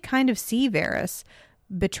you did kind of see Varys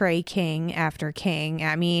betray king after king.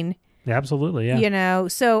 I mean, absolutely, yeah. You know,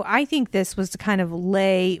 so I think this was to kind of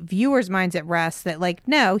lay viewers' minds at rest that, like,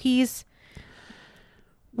 no, he's.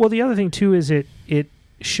 Well, the other thing too is it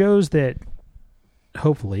shows that,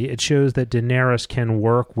 hopefully, it shows that Daenerys can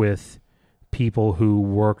work with people who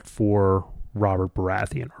worked for Robert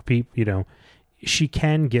Baratheon, or people, you know, she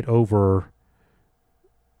can get over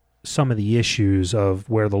some of the issues of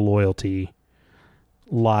where the loyalty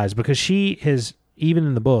lies, because she has, even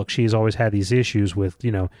in the book, she's always had these issues with,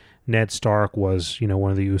 you know, Ned Stark was, you know,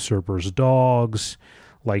 one of the usurper's dogs.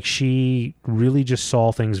 Like, she really just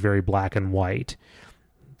saw things very black and white.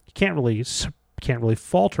 You can't really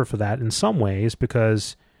fault her for that in some ways,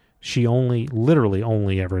 because she literally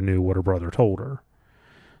only ever knew what her brother told her.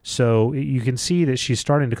 So you can see that she's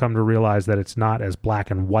starting to come to realize that it's not as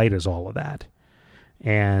black and white as all of that.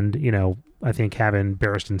 And, you know, I think having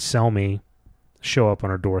Barristan Selmy show up on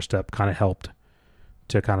her doorstep kind of helped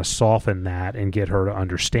to kind of soften that and get her to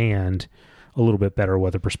understand a little bit better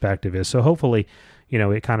what the perspective is. So hopefully, you know,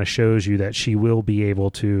 it kind of shows you that she will be able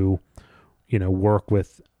to, you know, work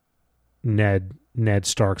with Ned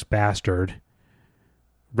Stark's bastard,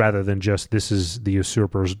 rather than just, this is the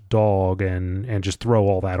usurper's dog, and just throw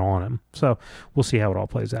all that on him. So we'll see how it all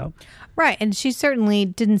plays out. Right, and she certainly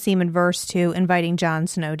didn't seem adverse to inviting Jon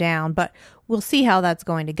Snow down, but we'll see how that's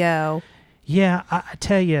going to go. Yeah, I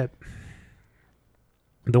tell you,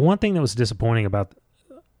 the one thing that was disappointing about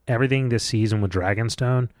everything this season with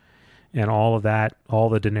Dragonstone and all of that, all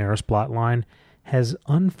the Daenerys plotline, has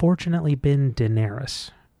unfortunately been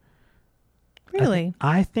Daenerys. Really?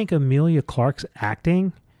 I think Emilia Clarke's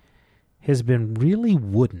acting has been really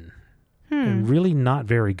wooden and really not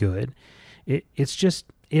very good. It's just,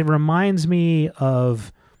 it reminds me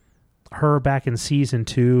of her back in season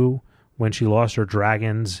 2 when she lost her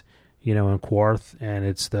dragons, you know, in Quarth, and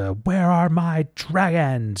it's the, where are my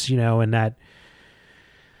dragons, you know, and that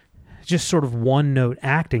just sort of one-note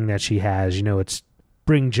acting that she has, you know, it's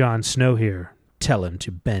bring Jon Snow here, tell him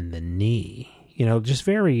to bend the knee, you know, just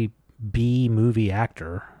very B-movie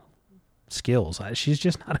actor skills. She's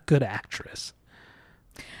just not a good actress.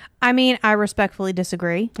 I mean, I respectfully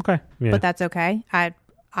disagree. Okay. Yeah. But that's okay.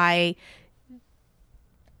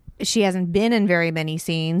 She hasn't been in very many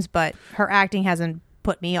scenes, but her acting hasn't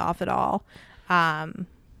put me off at all.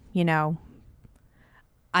 You know,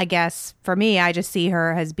 I guess for me, I just see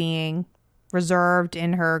her as being reserved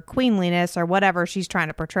in her queenliness or whatever she's trying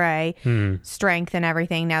to portray, strength and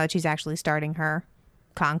everything, now that she's actually starting her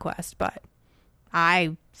conquest. But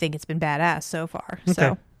I think it's been badass so far. Okay.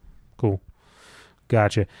 So cool.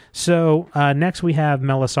 Gotcha. So next we have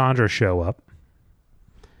Melisandre show up.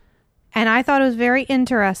 And I thought it was very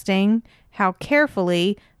interesting how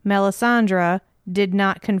carefully Melisandre did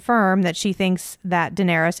not confirm that she thinks that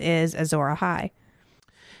Daenerys is Azor Ahai.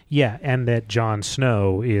 Yeah, and that Jon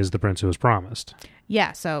Snow is the prince who was promised.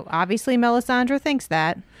 Yeah, so obviously Melisandre thinks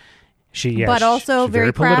that. But also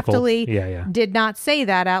very craftily did not say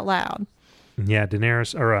that out loud. Yeah,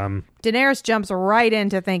 Daenerys jumps right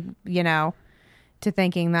into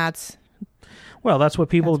thinking that's... Well, that's what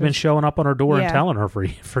people have been showing up on her door and telling her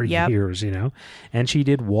for years, you know. And she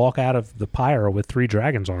did walk out of the pyre with 3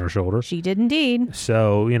 dragons on her shoulder. She did indeed.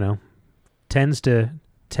 So, you know, tends to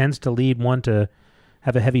lead one to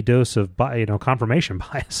have a heavy dose of, you know, confirmation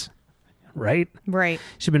bias, right? Right.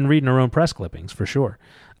 She's been reading her own press clippings for sure.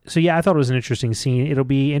 So, yeah, I thought it was an interesting scene. It'll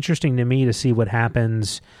be interesting to me to see what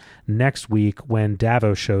happens next week when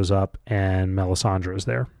Davos shows up and Melisandre is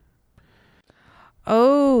there.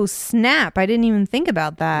 Oh, snap. I didn't even think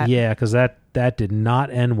about that. Yeah, because that did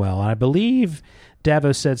not end well. I believe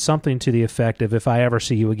Davos said something to the effect of, if I ever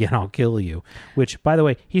see you again, I'll kill you. Which, by the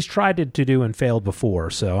way, he's tried to do and failed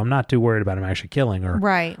before, so I'm not too worried about him actually killing her.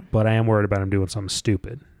 Right. But I am worried about him doing something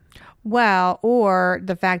stupid. Well, or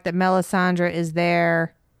the fact that Melisandre is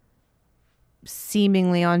there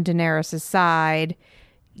seemingly on Daenerys' side,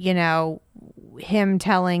 you know, him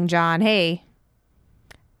telling Jon, hey,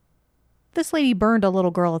 this lady burned a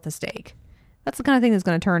little girl at the stake. That's the kind of thing that's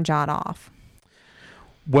going to turn Jon off.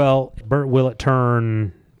 Well, will it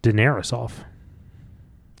turn Daenerys off?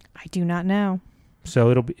 I do not know.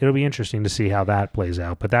 So it'll be interesting to see how that plays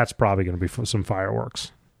out, but that's probably going to be some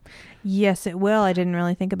fireworks. Yes, it will. I didn't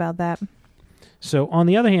really think about that. So on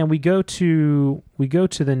the other hand, we go to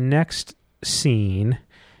the next scene,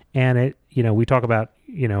 and we talk about,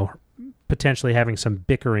 you know, potentially having some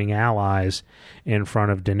bickering allies in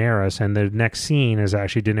front of Daenerys, and the next scene is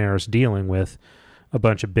actually Daenerys dealing with a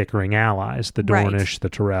bunch of bickering allies, the Dornish, the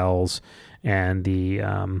Tyrells, and the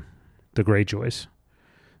Greyjoys.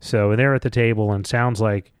 So they're at the table, and it sounds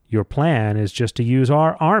like your plan is just to use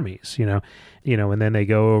our armies, and then they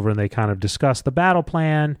go over and they kind of discuss the battle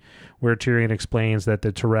plan, where Tyrion explains that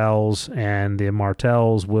the Tyrells and the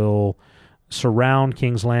Martells will surround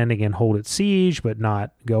King's Landing and hold its siege, but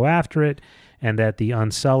not go after it, and that the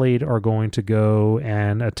Unsullied are going to go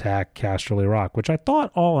and attack Casterly Rock, which I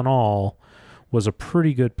thought, all in all, was a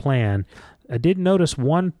pretty good plan. I did notice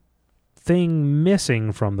one thing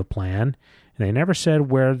missing from the plan, and they never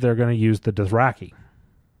said where they're going to use the Dothraki.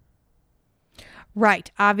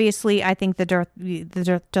 Right. Obviously, I think the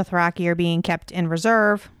Dothraki are being kept in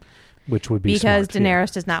reserve. Which would be because smart,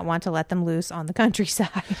 Daenerys does not want to let them loose on the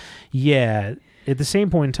countryside. Yeah. At the same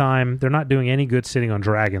point in time, they're not doing any good sitting on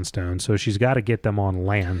Dragonstone, so she's got to get them on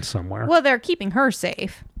land somewhere. Well, they're keeping her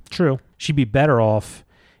safe. True. She'd be better off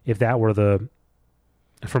if that were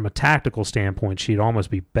from a tactical standpoint, she'd almost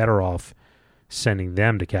be better off sending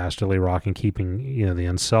them to Casterly Rock and keeping, the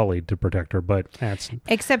Unsullied to protect her, but that's...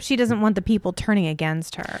 Except she doesn't want the people turning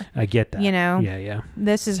against her. I get that. Yeah.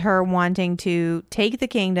 This is her wanting to take the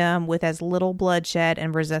kingdom with as little bloodshed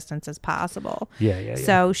and resistance as possible. Yeah.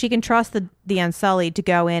 So she can trust the Unsullied to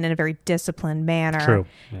go in a very disciplined manner. True.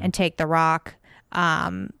 Yeah. And take the rock.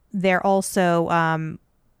 They're also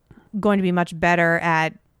going to be much better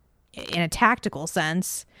at, in a tactical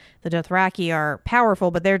sense. The Dothraki are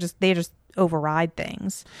powerful, but they just override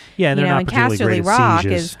things. Yeah, and they're not particularly great at Casterly Rock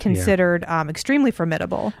sieges. is considered extremely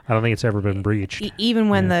formidable. I don't think it's ever been breached. Even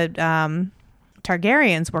when the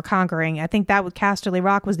Targaryens were conquering, I think that Casterly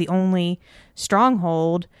Rock was the only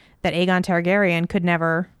stronghold that Aegon Targaryen could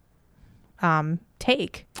never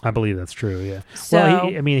take. I believe that's true, yeah. So,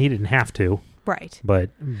 he didn't have to. Right.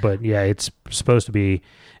 But yeah, it's supposed to be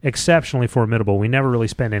exceptionally formidable. We never really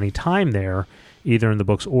spend any time there, either in the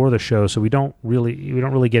books or the show, so we don't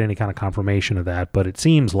really get any kind of confirmation of that, but it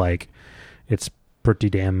seems like it's pretty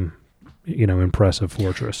damn impressive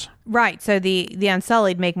fortress. Right. So the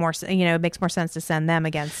Unsullied makes more sense to send them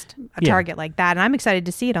against a target like that, and I'm excited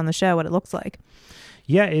to see it on the show, what it looks like.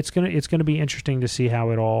 Yeah, it's gonna be interesting to see how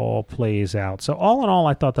it all plays out. So all in all,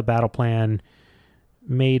 I thought the battle plan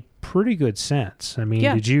made pretty good sense. I mean,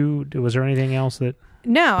 was there anything else that...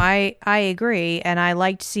 No, I agree, and I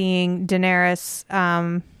liked seeing Daenerys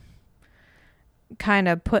kind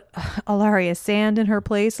of put Ellaria Sand in her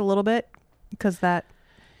place a little bit, because that...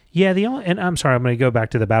 Yeah, and I'm sorry, I'm going to go back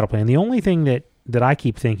to the battle plan. The only thing that I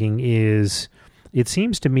keep thinking is, it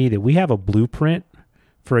seems to me that we have a blueprint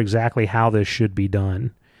for exactly how this should be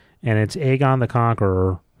done, and it's Aegon the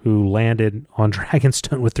Conqueror who landed on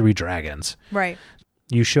Dragonstone with 3 dragons. Right.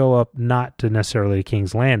 You show up not to necessarily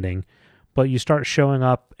King's Landing, but you start showing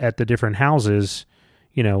up at the different houses,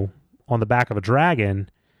 on the back of a dragon,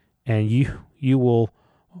 and you will,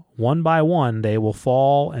 one by one, they will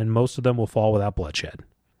fall, and most of them will fall without bloodshed.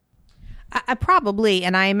 I probably,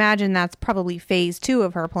 and I imagine that's probably phase 2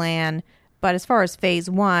 of her plan, but as far as phase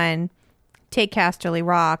 1, take Casterly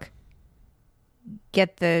Rock,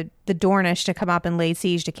 get the Dornish to come up and lay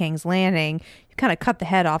siege to King's Landing, you kind of cut the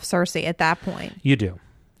head off Cersei at that point. You do.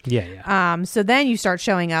 Yeah. So then you start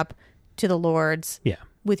showing up to the Lords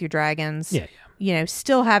with your dragons. Yeah.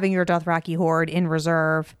 Still having your Dothraki horde in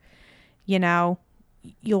reserve. She'll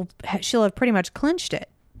have pretty much clinched it.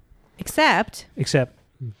 Except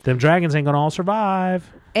them dragons ain't gonna all survive.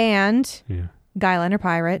 And Guy Liner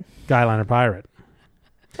Pirate.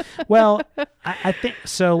 Well, I think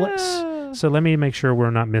so. So let me make sure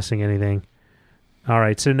we're not missing anything. All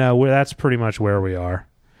right. So no, that's pretty much where we are.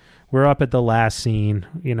 We're up at the last scene.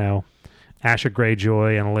 Asha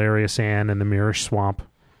Greyjoy and Ellaria Sand in the Mirish Swamp.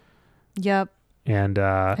 Yep. And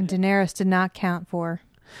Daenerys did not count for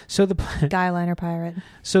Guy Liner Pirate.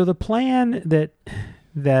 So the plan that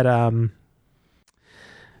the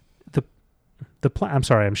plan. I'm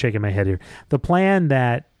sorry, I'm shaking my head here. The plan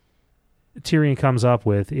that Tyrion comes up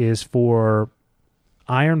with is for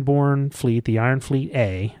Ironborn Fleet, the Iron Fleet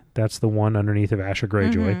A, that's the one underneath of Asha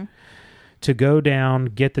Greyjoy, to go down,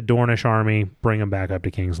 get the Dornish army, bring them back up to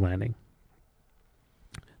King's Landing.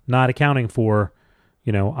 Not accounting for,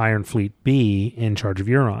 Iron Fleet B in charge of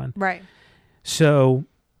Euron. Right. So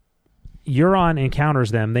Euron encounters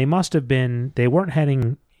them. They weren't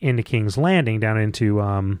heading into King's Landing down into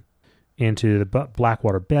the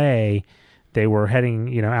Blackwater Bay. They were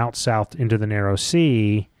heading, out south into the Narrow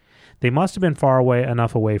Sea. They must have been far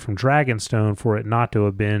enough away from Dragonstone for it not to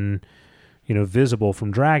have been, visible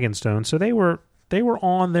from Dragonstone. So they were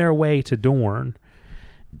on their way to Dorne.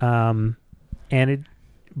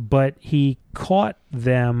 But he caught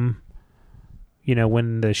them,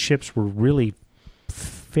 when the ships were really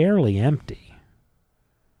fairly empty.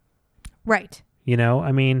 Right.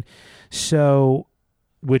 So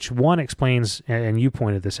which one explains, and you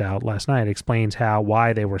pointed this out last night, explains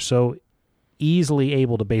why they were so easily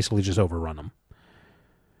able to basically just overrun them.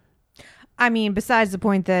 I mean, besides the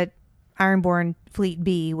point that Ironborn Fleet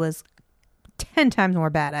B was 10 times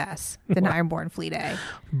more badass than Ironborn Fleet A.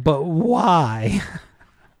 But why?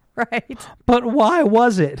 Right. But why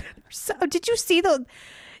was it? So did you see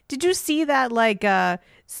that like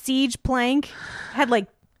siege plank had like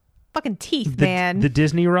fucking teeth, man? The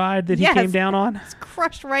Disney ride that he came down on? It's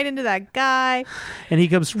crushed right into that guy. And he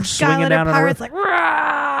comes swinging down on Earth. Like,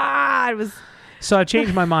 rah! It was. So I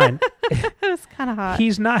changed my mind. It was kind of hot.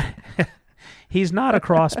 He's not a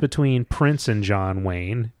cross between Prince and John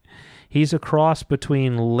Wayne. He's a cross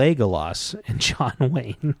between Legolas and John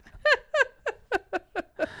Wayne.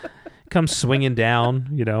 Comes swinging down,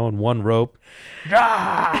 in one rope.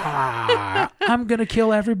 Ah, I'm going to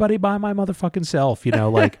kill everybody by my motherfucking self,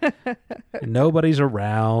 like nobody's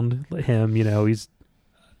around him, he's...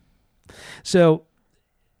 So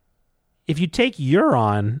if you take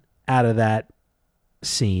Euron out of that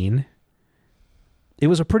scene, it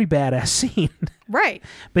was a pretty badass scene. Right.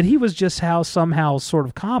 But he was just somehow sort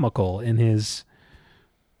of comical in his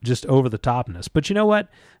just over-the-topness. But you know what?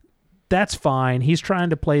 That's fine. He's trying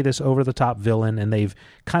to play this over-the-top villain, and they've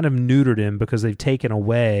kind of neutered him because they've taken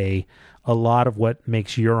away a lot of what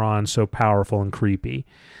makes Euron so powerful and creepy.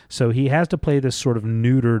 So he has to play this sort of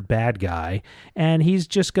neutered bad guy, and he's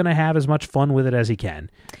just going to have as much fun with it as he can.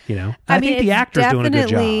 I think the actor's doing a good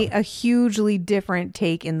job. Definitely a hugely different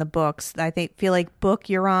take in the books. I feel like book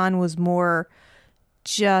Euron was more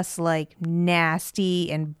just like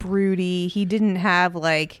nasty and broody. He didn't have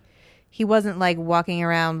like... He wasn't like walking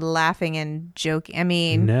around laughing and joking. I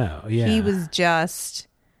mean, no, yeah. He was just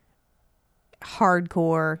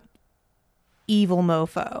hardcore evil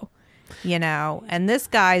mofo, And this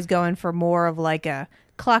guy's going for more of like a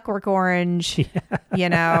Clockwork Orange, Him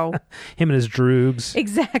and his droogs.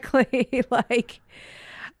 Exactly. Like,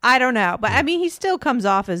 I don't know. But I mean, he still comes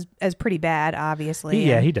off as pretty bad, obviously.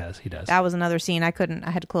 Yeah, he does. That was another scene I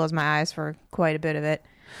had to close my eyes for quite a bit of it.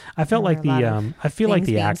 I felt like the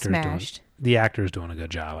actor's doing a good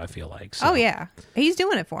job, I feel like. So. Oh yeah. He's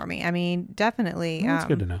doing it for me. I mean, definitely. Well, that's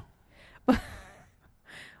good to know.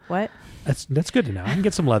 What? That's good to know. I can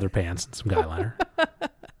get some leather pants and some guy liner.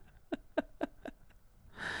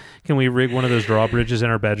 Can we rig one of those drawbridges in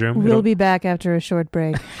our bedroom? We'll be back after a short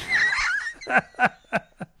break.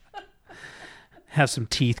 Have some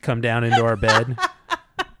teeth come down into our bed.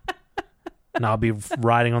 And I'll be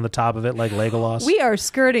riding on the top of it like Legolas. We are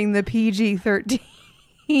skirting the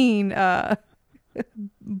PG-13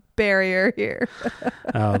 barrier here.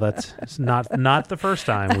 Oh, that's not the first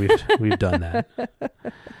time we've done that.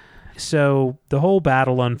 So the whole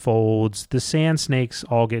battle unfolds. The sand snakes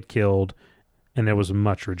all get killed, and there was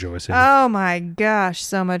much rejoicing. Oh my gosh,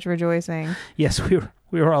 so much rejoicing! Yes, we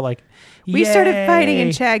were all like, yay! We started fighting,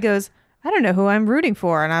 and Chad goes, "I don't know who I'm rooting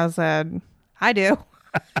for," and I was "I do."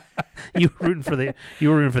 You were rooting for the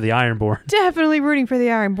Ironborn. Definitely rooting for the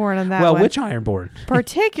Ironborn on that one. Well, which Ironborn?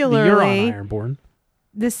 Particularly the Euron Ironborn.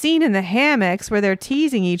 The scene in the hammocks where they're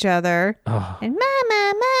teasing each other and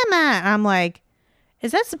mama. And I'm like,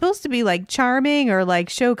 is that supposed to be like charming or like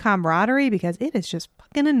show camaraderie? Because it is just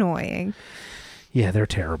fucking annoying. Yeah, they're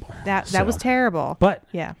terrible. That was terrible. But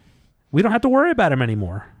yeah, we don't have to worry about them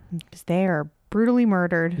anymore. Because they are brutally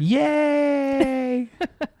murdered. Yay!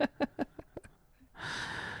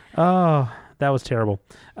 Oh, that was terrible.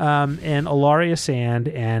 And Ellaria Sand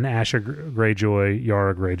and Asha Greyjoy,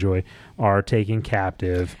 Yara Greyjoy, are taken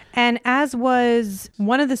captive. And as was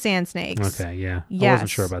one of the Sand Snakes. Okay, yeah. Yes. I wasn't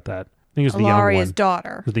sure about that. I think it was the young one. Ellaria's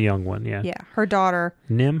daughter. It was the young one, yeah. Yeah, her daughter.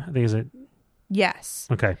 Nim, I think is it? Yes.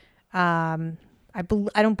 Okay. I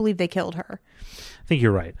don't believe they killed her. I think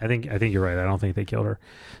you're right. I think you're right. I don't think they killed her.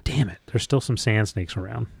 Damn it. There's still some sand snakes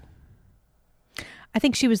around. I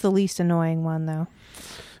think she was the least annoying one, though.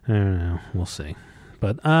 I don't know. We'll see.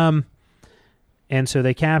 But, and so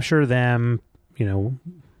they capture them,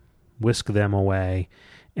 whisk them away,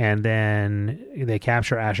 and then they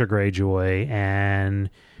capture Asha Greyjoy, and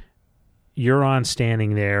Euron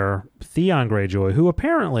standing there, Theon Greyjoy, who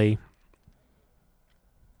apparently,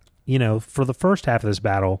 for the first half of this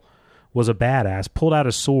battle, was a badass, pulled out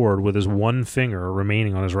a sword with his one finger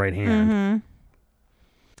remaining on his right hand,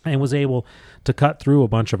 and was able to cut through a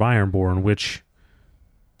bunch of Ironborn, which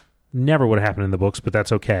never would have happened in the books, but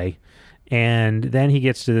that's okay. And then he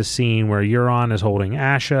gets to this scene where Euron is holding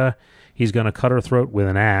Asha. He's going to cut her throat with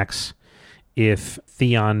an axe if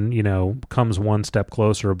Theon, comes one step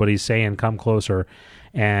closer, but he's saying, come closer.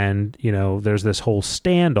 And, there's this whole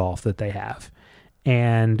standoff that they have.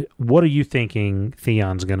 And what are you thinking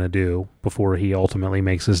Theon's going to do before he ultimately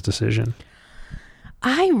makes his decision?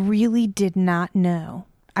 I really did not know.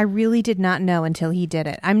 I really did not know until he did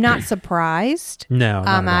it. I'm not surprised. No,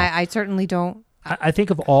 not at all. I certainly don't. I think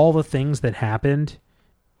of all the things that happened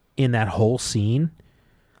in that whole scene,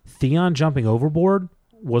 Theon jumping overboard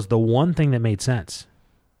was the one thing that made sense.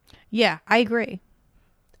 Yeah, I agree.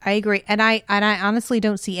 And I honestly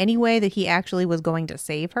don't see any way that he actually was going to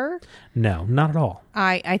save her. No, not at all.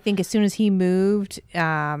 I think as soon as he moved,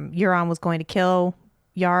 Euron was going to kill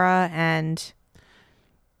Yara, and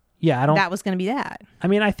that was going to be that. I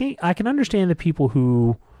mean, I think I can understand the people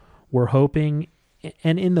who were hoping,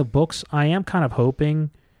 and in the books, I am kind of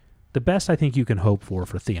hoping the best I think you can hope for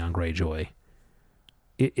Theon Greyjoy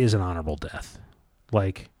is an honorable death.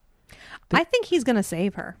 Like, I think he's going to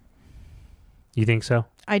save her. You think so?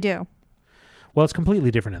 I do. Well, it's completely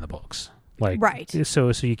different in the books. Like, right. So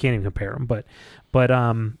you can't even compare them. But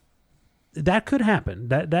that could happen.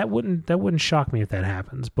 That wouldn't shock me if that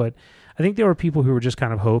happens. But I think there were people who were just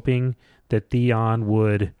kind of hoping that Theon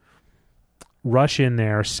would rush in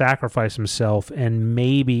there, sacrifice himself, and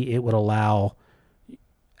maybe it would allow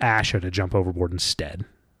Asha to jump overboard instead.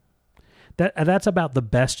 That's about the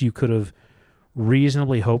best you could have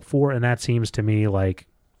reasonably hoped for, and that seems to me like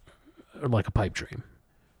a pipe dream.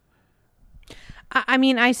 I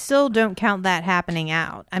mean, I still don't count that happening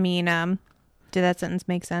out. I mean, did that sentence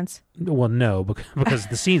make sense? Well, no, because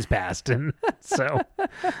the scene's passed, and so.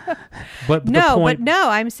 But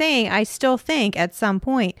I'm saying I still think at some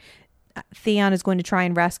point Theon is going to try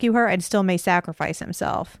and rescue her, and still may sacrifice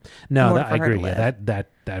himself. No, I agree. Yeah,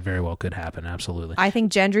 that very well could happen. Absolutely. I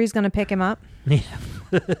think Gendry's going to pick him up. Yeah,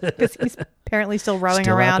 because he's apparently still rowing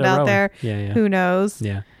around out there. Yeah. Who knows?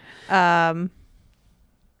 Yeah.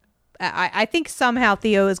 I think somehow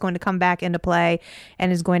Theo is going to come back into play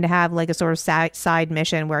and is going to have like a sort of side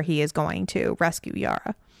mission where he is going to rescue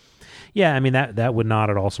Yara. Yeah, I mean, that would not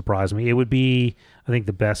at all surprise me. It would be, I think,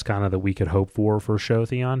 the best kind of that we could hope for show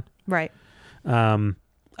Theon. Right.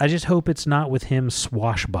 I just hope it's not with him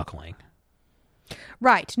swashbuckling.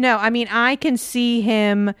 Right. No, I mean, I can see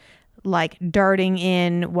him like darting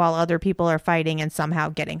in while other people are fighting and somehow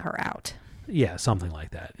getting her out. Yeah, something like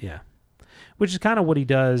that. Yeah. Which is kind of what he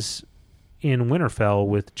does in Winterfell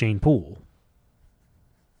with Jane Poole.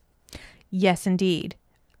 Yes, indeed.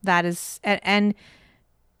 That is, and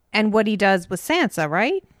what he does with Sansa,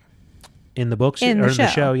 right? In the books in the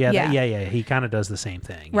show, yeah. He kind of does the same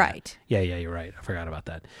thing. Right. Yeah, you're right. I forgot about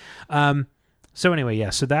that. So anyway,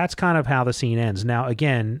 yeah, so that's kind of how the scene ends. Now,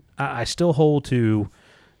 again, I still hold to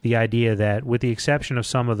the idea that with the exception of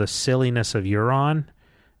some of the silliness of Euron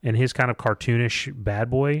and his kind of cartoonish bad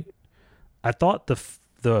boy, I thought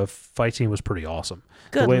the fight scene was pretty awesome.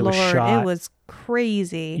 Good the way Lord, it was shot, it was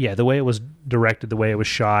crazy. Yeah, the way it was directed, the way it was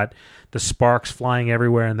shot, the sparks flying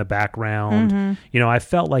everywhere in the background. Mm-hmm. You know, I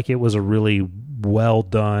felt like it was a really well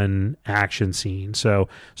done action scene. So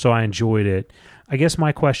I enjoyed it. I guess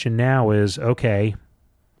my question now is, okay,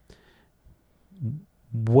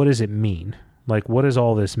 what does it mean? Like, what does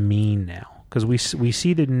all this mean now? Because we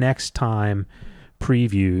see the next time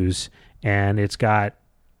previews, and it's got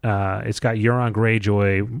Euron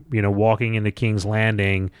Greyjoy, you know, walking into King's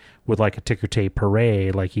Landing with like a ticker tape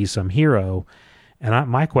parade, like he's some hero. And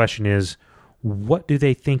my question is, what do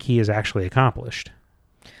they think he has actually accomplished?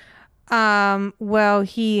 Well,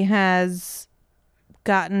 he has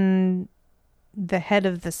gotten the head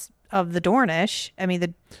of the Dornish. I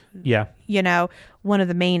mean, one of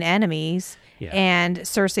the main enemies. Yeah. And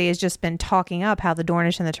Cersei has just been talking up how the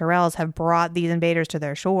Dornish and the Tyrells have brought these invaders to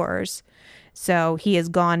their shores. So he has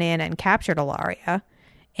gone in and captured Ellaria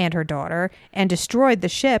and her daughter and destroyed the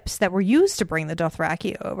ships that were used to bring the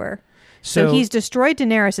Dothraki over. So he's destroyed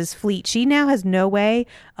Daenerys' fleet. She now has no way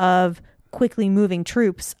of quickly moving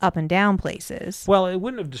troops up and down places. Well, it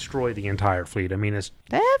wouldn't have destroyed the entire fleet. I mean,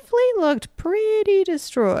 that fleet looked pretty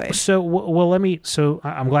destroyed. So,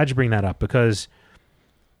 I'm glad you bring that up because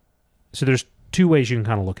there's two ways you can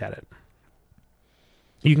kind of look at it.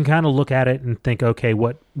 You can kind of look at it and think, okay,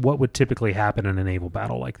 what would typically happen in a naval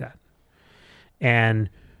battle like that?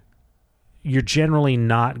 And you're generally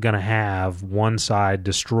not going to have one side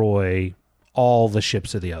destroy all the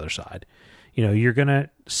ships of the other side. You know,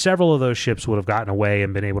 several of those ships would have gotten away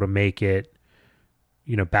and been able to make it,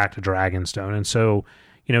 you know, back to Dragonstone. And so,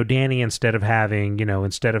 you know, Dany, instead of having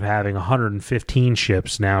 115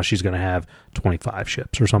 ships, now she's going to have 25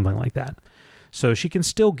 ships or something like that. So she can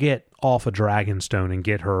still get off of Dragonstone and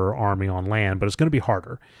get her army on land, but it's going to be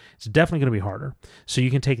harder. It's definitely going to be harder. So you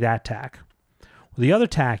can take that tack. The other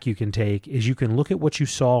tack you can take is you can look at what you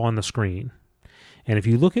saw on the screen, And if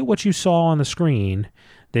you look at what you saw on the screen,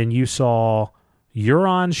 then you saw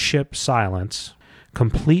Euron's ship Silence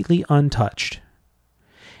completely untouched.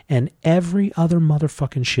 And every other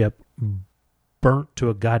motherfucking ship burnt to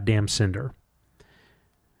a goddamn cinder.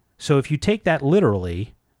 So if you take that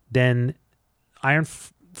literally, then Iron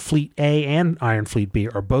Fleet A and Iron Fleet B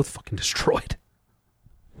are both fucking destroyed.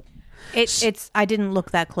 I didn't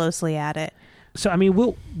look that closely at it. So I mean,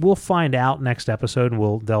 we'll find out next episode,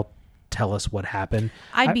 and they'll tell us what happened.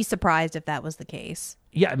 I'd be surprised if that was the case.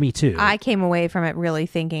 Yeah, me too. I came away from it really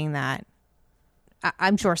thinking that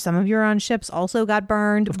I'm sure some of Euron's ships also got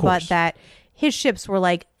burned, but that his ships were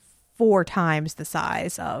like 4 times the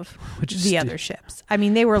size of the other ships. I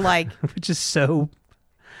mean, they were like... Which is so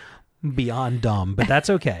beyond dumb, but that's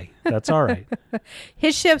okay. That's all right.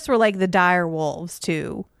 His ships were like the dire wolves,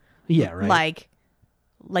 too. Yeah, right.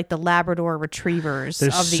 Like the Labrador retrievers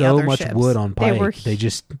There's of the so other much ships. wood on Pike. They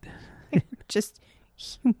just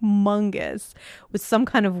humongous with some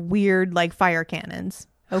kind of weird like fire cannons.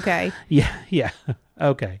 Okay. Yeah.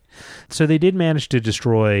 Okay. So they did manage to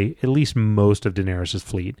destroy at least most of Daenerys'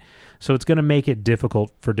 fleet. So it's going to make it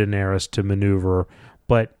difficult for Daenerys to maneuver.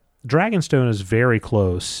 But Dragonstone is very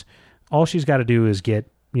close. All she's got to do is get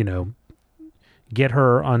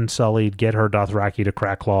her Unsullied, get her Dothraki to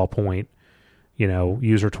Crackclaw Point,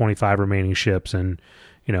 use her 25 remaining ships, and,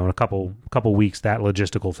 in a couple weeks, that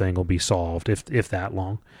logistical thing will be solved, if that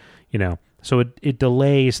long, So it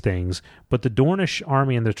delays things, but the Dornish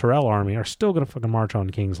army and the Tyrell army are still going to fucking march on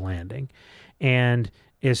King's Landing. And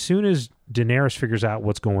as soon as Daenerys figures out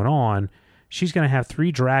what's going on, she's going to have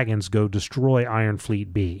 3 dragons go destroy Iron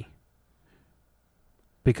Fleet B.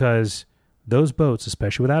 Because those boats,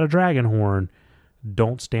 especially without a dragon horn,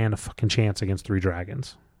 don't stand a fucking chance against 3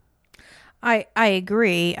 dragons. I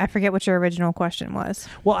agree. I forget what your original question was.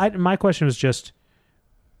 Well, my question was just,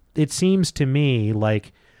 it seems to me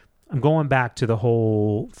like, I'm going back to the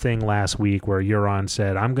whole thing last week where Euron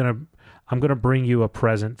said, I'm gonna bring you a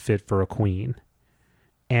present fit for a queen.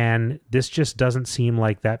 And this just doesn't seem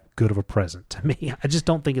like that good of a present to me. I just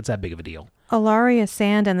don't think it's that big of a deal. Ellaria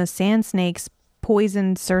Sand and the Sand Snakes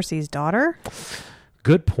poisoned Cersei's daughter.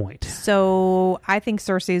 Good point. So I think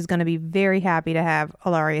Cersei is going to be very happy to have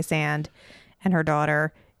Ellaria Sand and her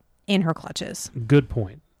daughter in her clutches. Good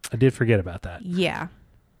point. I did forget about that. Yeah.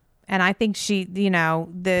 And I think she,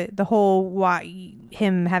 the whole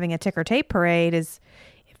him having a ticker tape parade is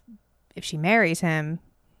if she marries him,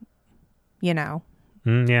 Yeah.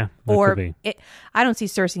 Or I don't see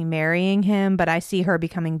Cersei marrying him, but I see her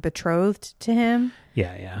becoming betrothed to him.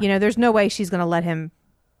 Yeah. There's no way she's going to let him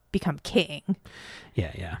become king.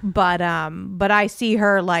 Yeah. But I see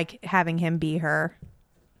her like having him be her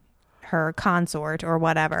consort or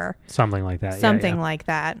whatever. Something like that. Like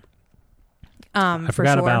that. I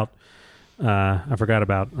forgot about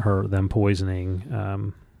them poisoning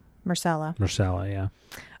Myrcella, yeah.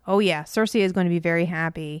 Oh yeah, Cersei is going to be very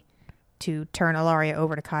happy to turn Ellaria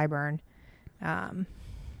over to Qyburn.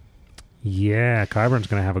 Yeah, Qyburn's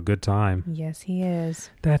going to have a good time. Yes, he is.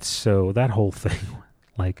 That whole thing,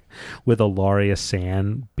 like with Ellaria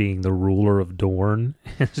Sand being the ruler of Dorne,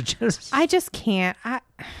 is just. I just can't. I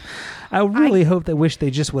really hope they wish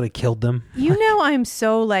they just would have killed them. I'm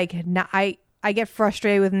so like I get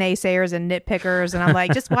frustrated with naysayers and nitpickers, and I'm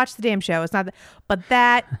like, just watch the damn show. It's not but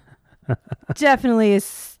that definitely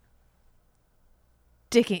is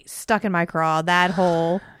stuck in my craw. That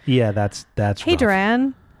whole that's hey rough.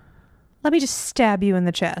 Doran, let me just stab you in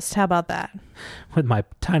the chest. How about that? With my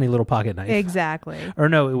tiny little pocket knife. Exactly. Or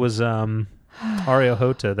no, it was Areo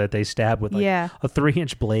Hota that they stabbed with a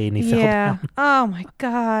 3-inch blade, and he fell down. Oh my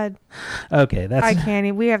god. Okay, I can't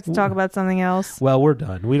even. We have to talk about something else. Well, we're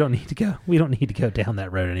done. We don't need to go down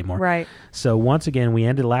that road anymore. Right. So once again, we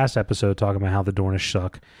ended last episode talking about how the Dornish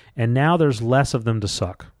suck, and now there's less of them to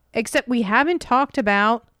suck. Except we haven't talked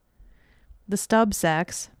about the stub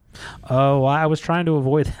sex. Oh, I was trying to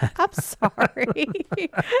avoid that. I'm sorry.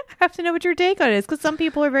 I have to know what your take on it is, because some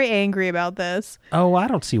people are very angry about this. Oh, I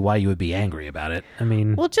don't see why you would be angry about it. I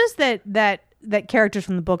mean... Well, just that characters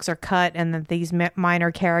from the books are cut, and that these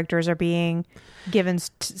minor characters are being given,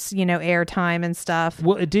 airtime and stuff.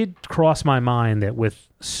 Well, it did cross my mind that with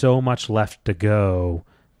so much left to go,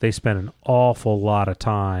 they spent an awful lot of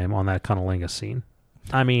time on that Cunnilingus scene.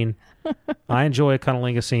 I mean, I enjoy a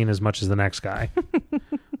Cunnilingus scene as much as the next guy.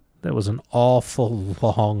 That was an awful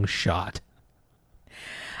long shot.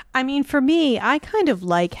 I mean, for me, I kind of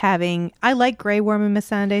like I like Grey Worm and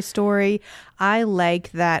Missandei's story. I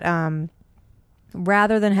like that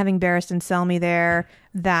rather than having Barristan Selmy there,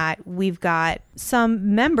 that we've got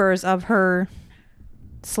some members of her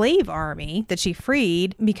slave army that she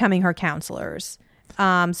freed becoming her counselors.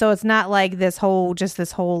 So it's not like this whole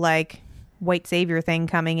like white savior thing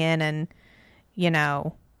coming in and, you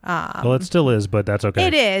know. Well, it still is, but that's okay.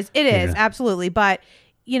 It is, absolutely. But,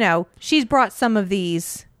 you know, she's brought some of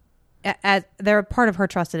these as they're part of her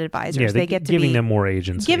trusted advisors. Yeah, they get to giving them more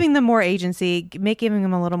agency. Giving them more agency, giving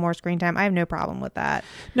them a little more screen time. I have no problem with that.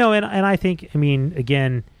 No, and I think, I mean,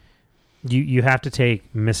 again, you have to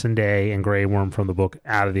take Missandei and Grey Worm from the book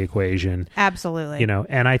out of the equation. Absolutely. You know,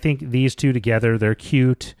 and I think these two together, they're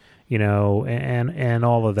cute, you know, and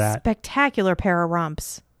all of that. Spectacular pair of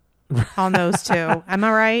rumps on those two. Am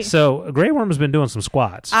I right? So Grey Worm has been doing some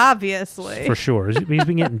squats. Obviously. For sure. He's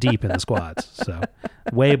been getting deep in the squats. So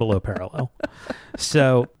way below parallel.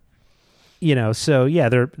 So, you know, so yeah,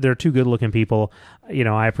 they're two good looking people. You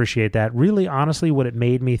know, I appreciate that. Really, honestly, what it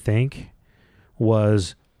made me think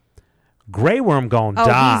was Grey Worm gonna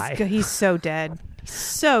die. He's so dead.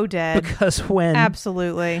 So dead. Because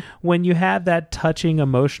absolutely, when you have that touching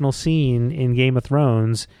emotional scene in Game of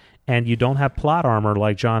Thrones and you don't have plot armor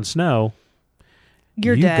like Jon Snow,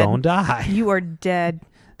 you're dead. Gonna die. You are dead.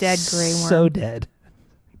 Dead Grey Worm. So dead.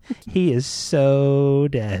 He is so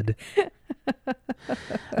dead.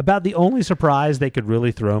 About the only surprise they could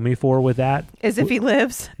really throw me for with that is if he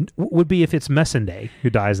lives. Would be if it's Missandei who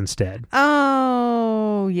dies instead.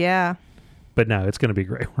 Oh, yeah. But no, it's going to be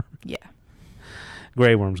Grey Worm. Yeah.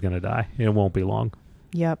 Grey Worm's going to die. It won't be long.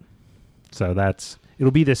 Yep. So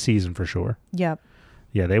it'll be this season for sure. Yep.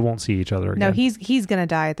 Yeah, they won't see each other again. No, he's going to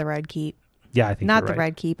die at the Red Keep. Yeah, I think not you're the right.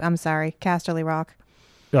 Red Keep. I'm sorry, Casterly Rock.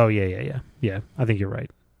 Oh yeah. I think you're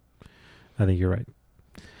right.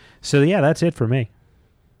 So yeah, that's it for me.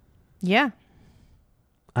 Yeah.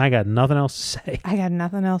 I got nothing else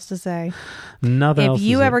to say. Nothing else. If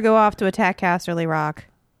you ever go off to attack Casterly Rock,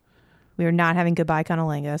 we are not having goodbye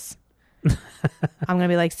cunnilingus. I'm going to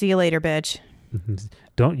be like, see you later, bitch.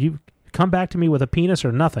 Don't you come back to me with a penis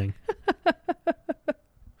or nothing.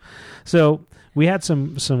 So we had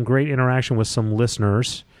some great interaction with some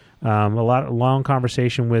listeners. Long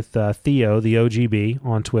conversation with Theo, the OGB,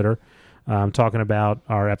 on Twitter, talking about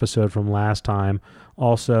our episode from last time.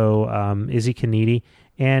 Also, Izzy Canidi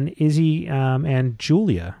and Izzy and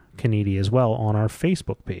Julia Canidi as well on our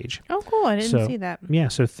Facebook page. Oh, cool. I didn't see that. Yeah,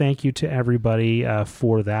 so thank you to everybody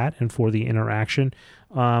for that and for the interaction.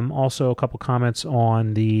 Also, a couple comments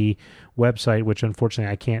on the website, which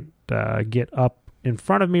unfortunately I can't get up in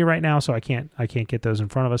front of me right now, so I can't get those in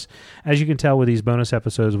front of us. As you can tell with these bonus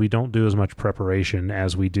episodes, we don't do as much preparation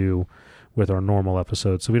as we do with our normal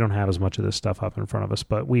episodes, so we don't have as much of this stuff up in front of us.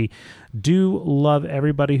 But we do love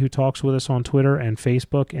everybody who talks with us on Twitter and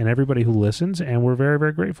Facebook and everybody who listens, and we're very,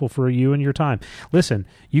 very grateful for you and your time. Listen,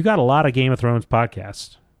 you got a lot of Game of Thrones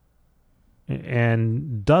podcasts,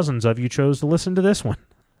 and dozens of you chose to listen to this one.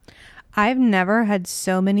 I've never had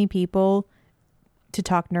so many people to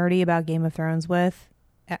talk nerdy about Game of Thrones with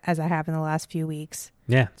as I have in the last few weeks.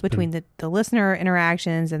 Yeah. Between the listener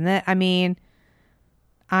interactions and that, I mean,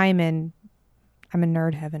 I'm in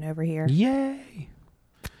nerd heaven over here. Yay.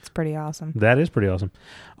 It's pretty awesome. That is pretty awesome.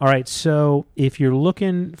 All right. So if you're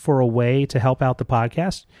looking for a way to help out the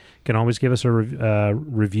podcast, you can always give us a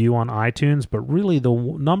review on iTunes. But really the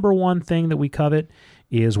number one thing that we covet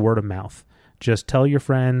is word of mouth. Just tell your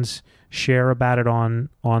friends, share about it on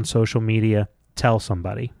social media, tell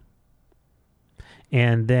somebody.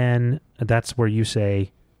 And then that's where you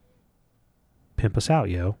say, pimp us out,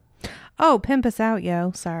 yo. Oh, pimp us out,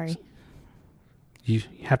 yo. Sorry. You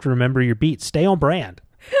have to remember your beats. Stay on brand.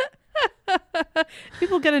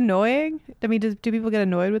 People get annoying? I mean, do people get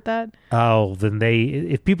annoyed with that? Oh, then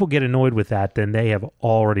if people get annoyed with that, then they have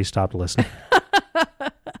already stopped listening.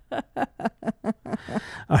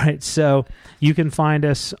 All right, so you can find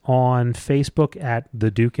us on Facebook at The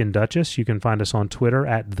Duke and Duchess. You can find us on Twitter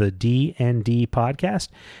at The D&D Podcast.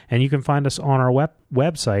 And you can find us on our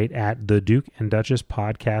website at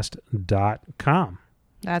thedukeandduchesspodcast.com.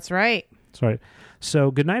 That's right. That's right.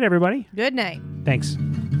 So good night, everybody. Good night. Thanks.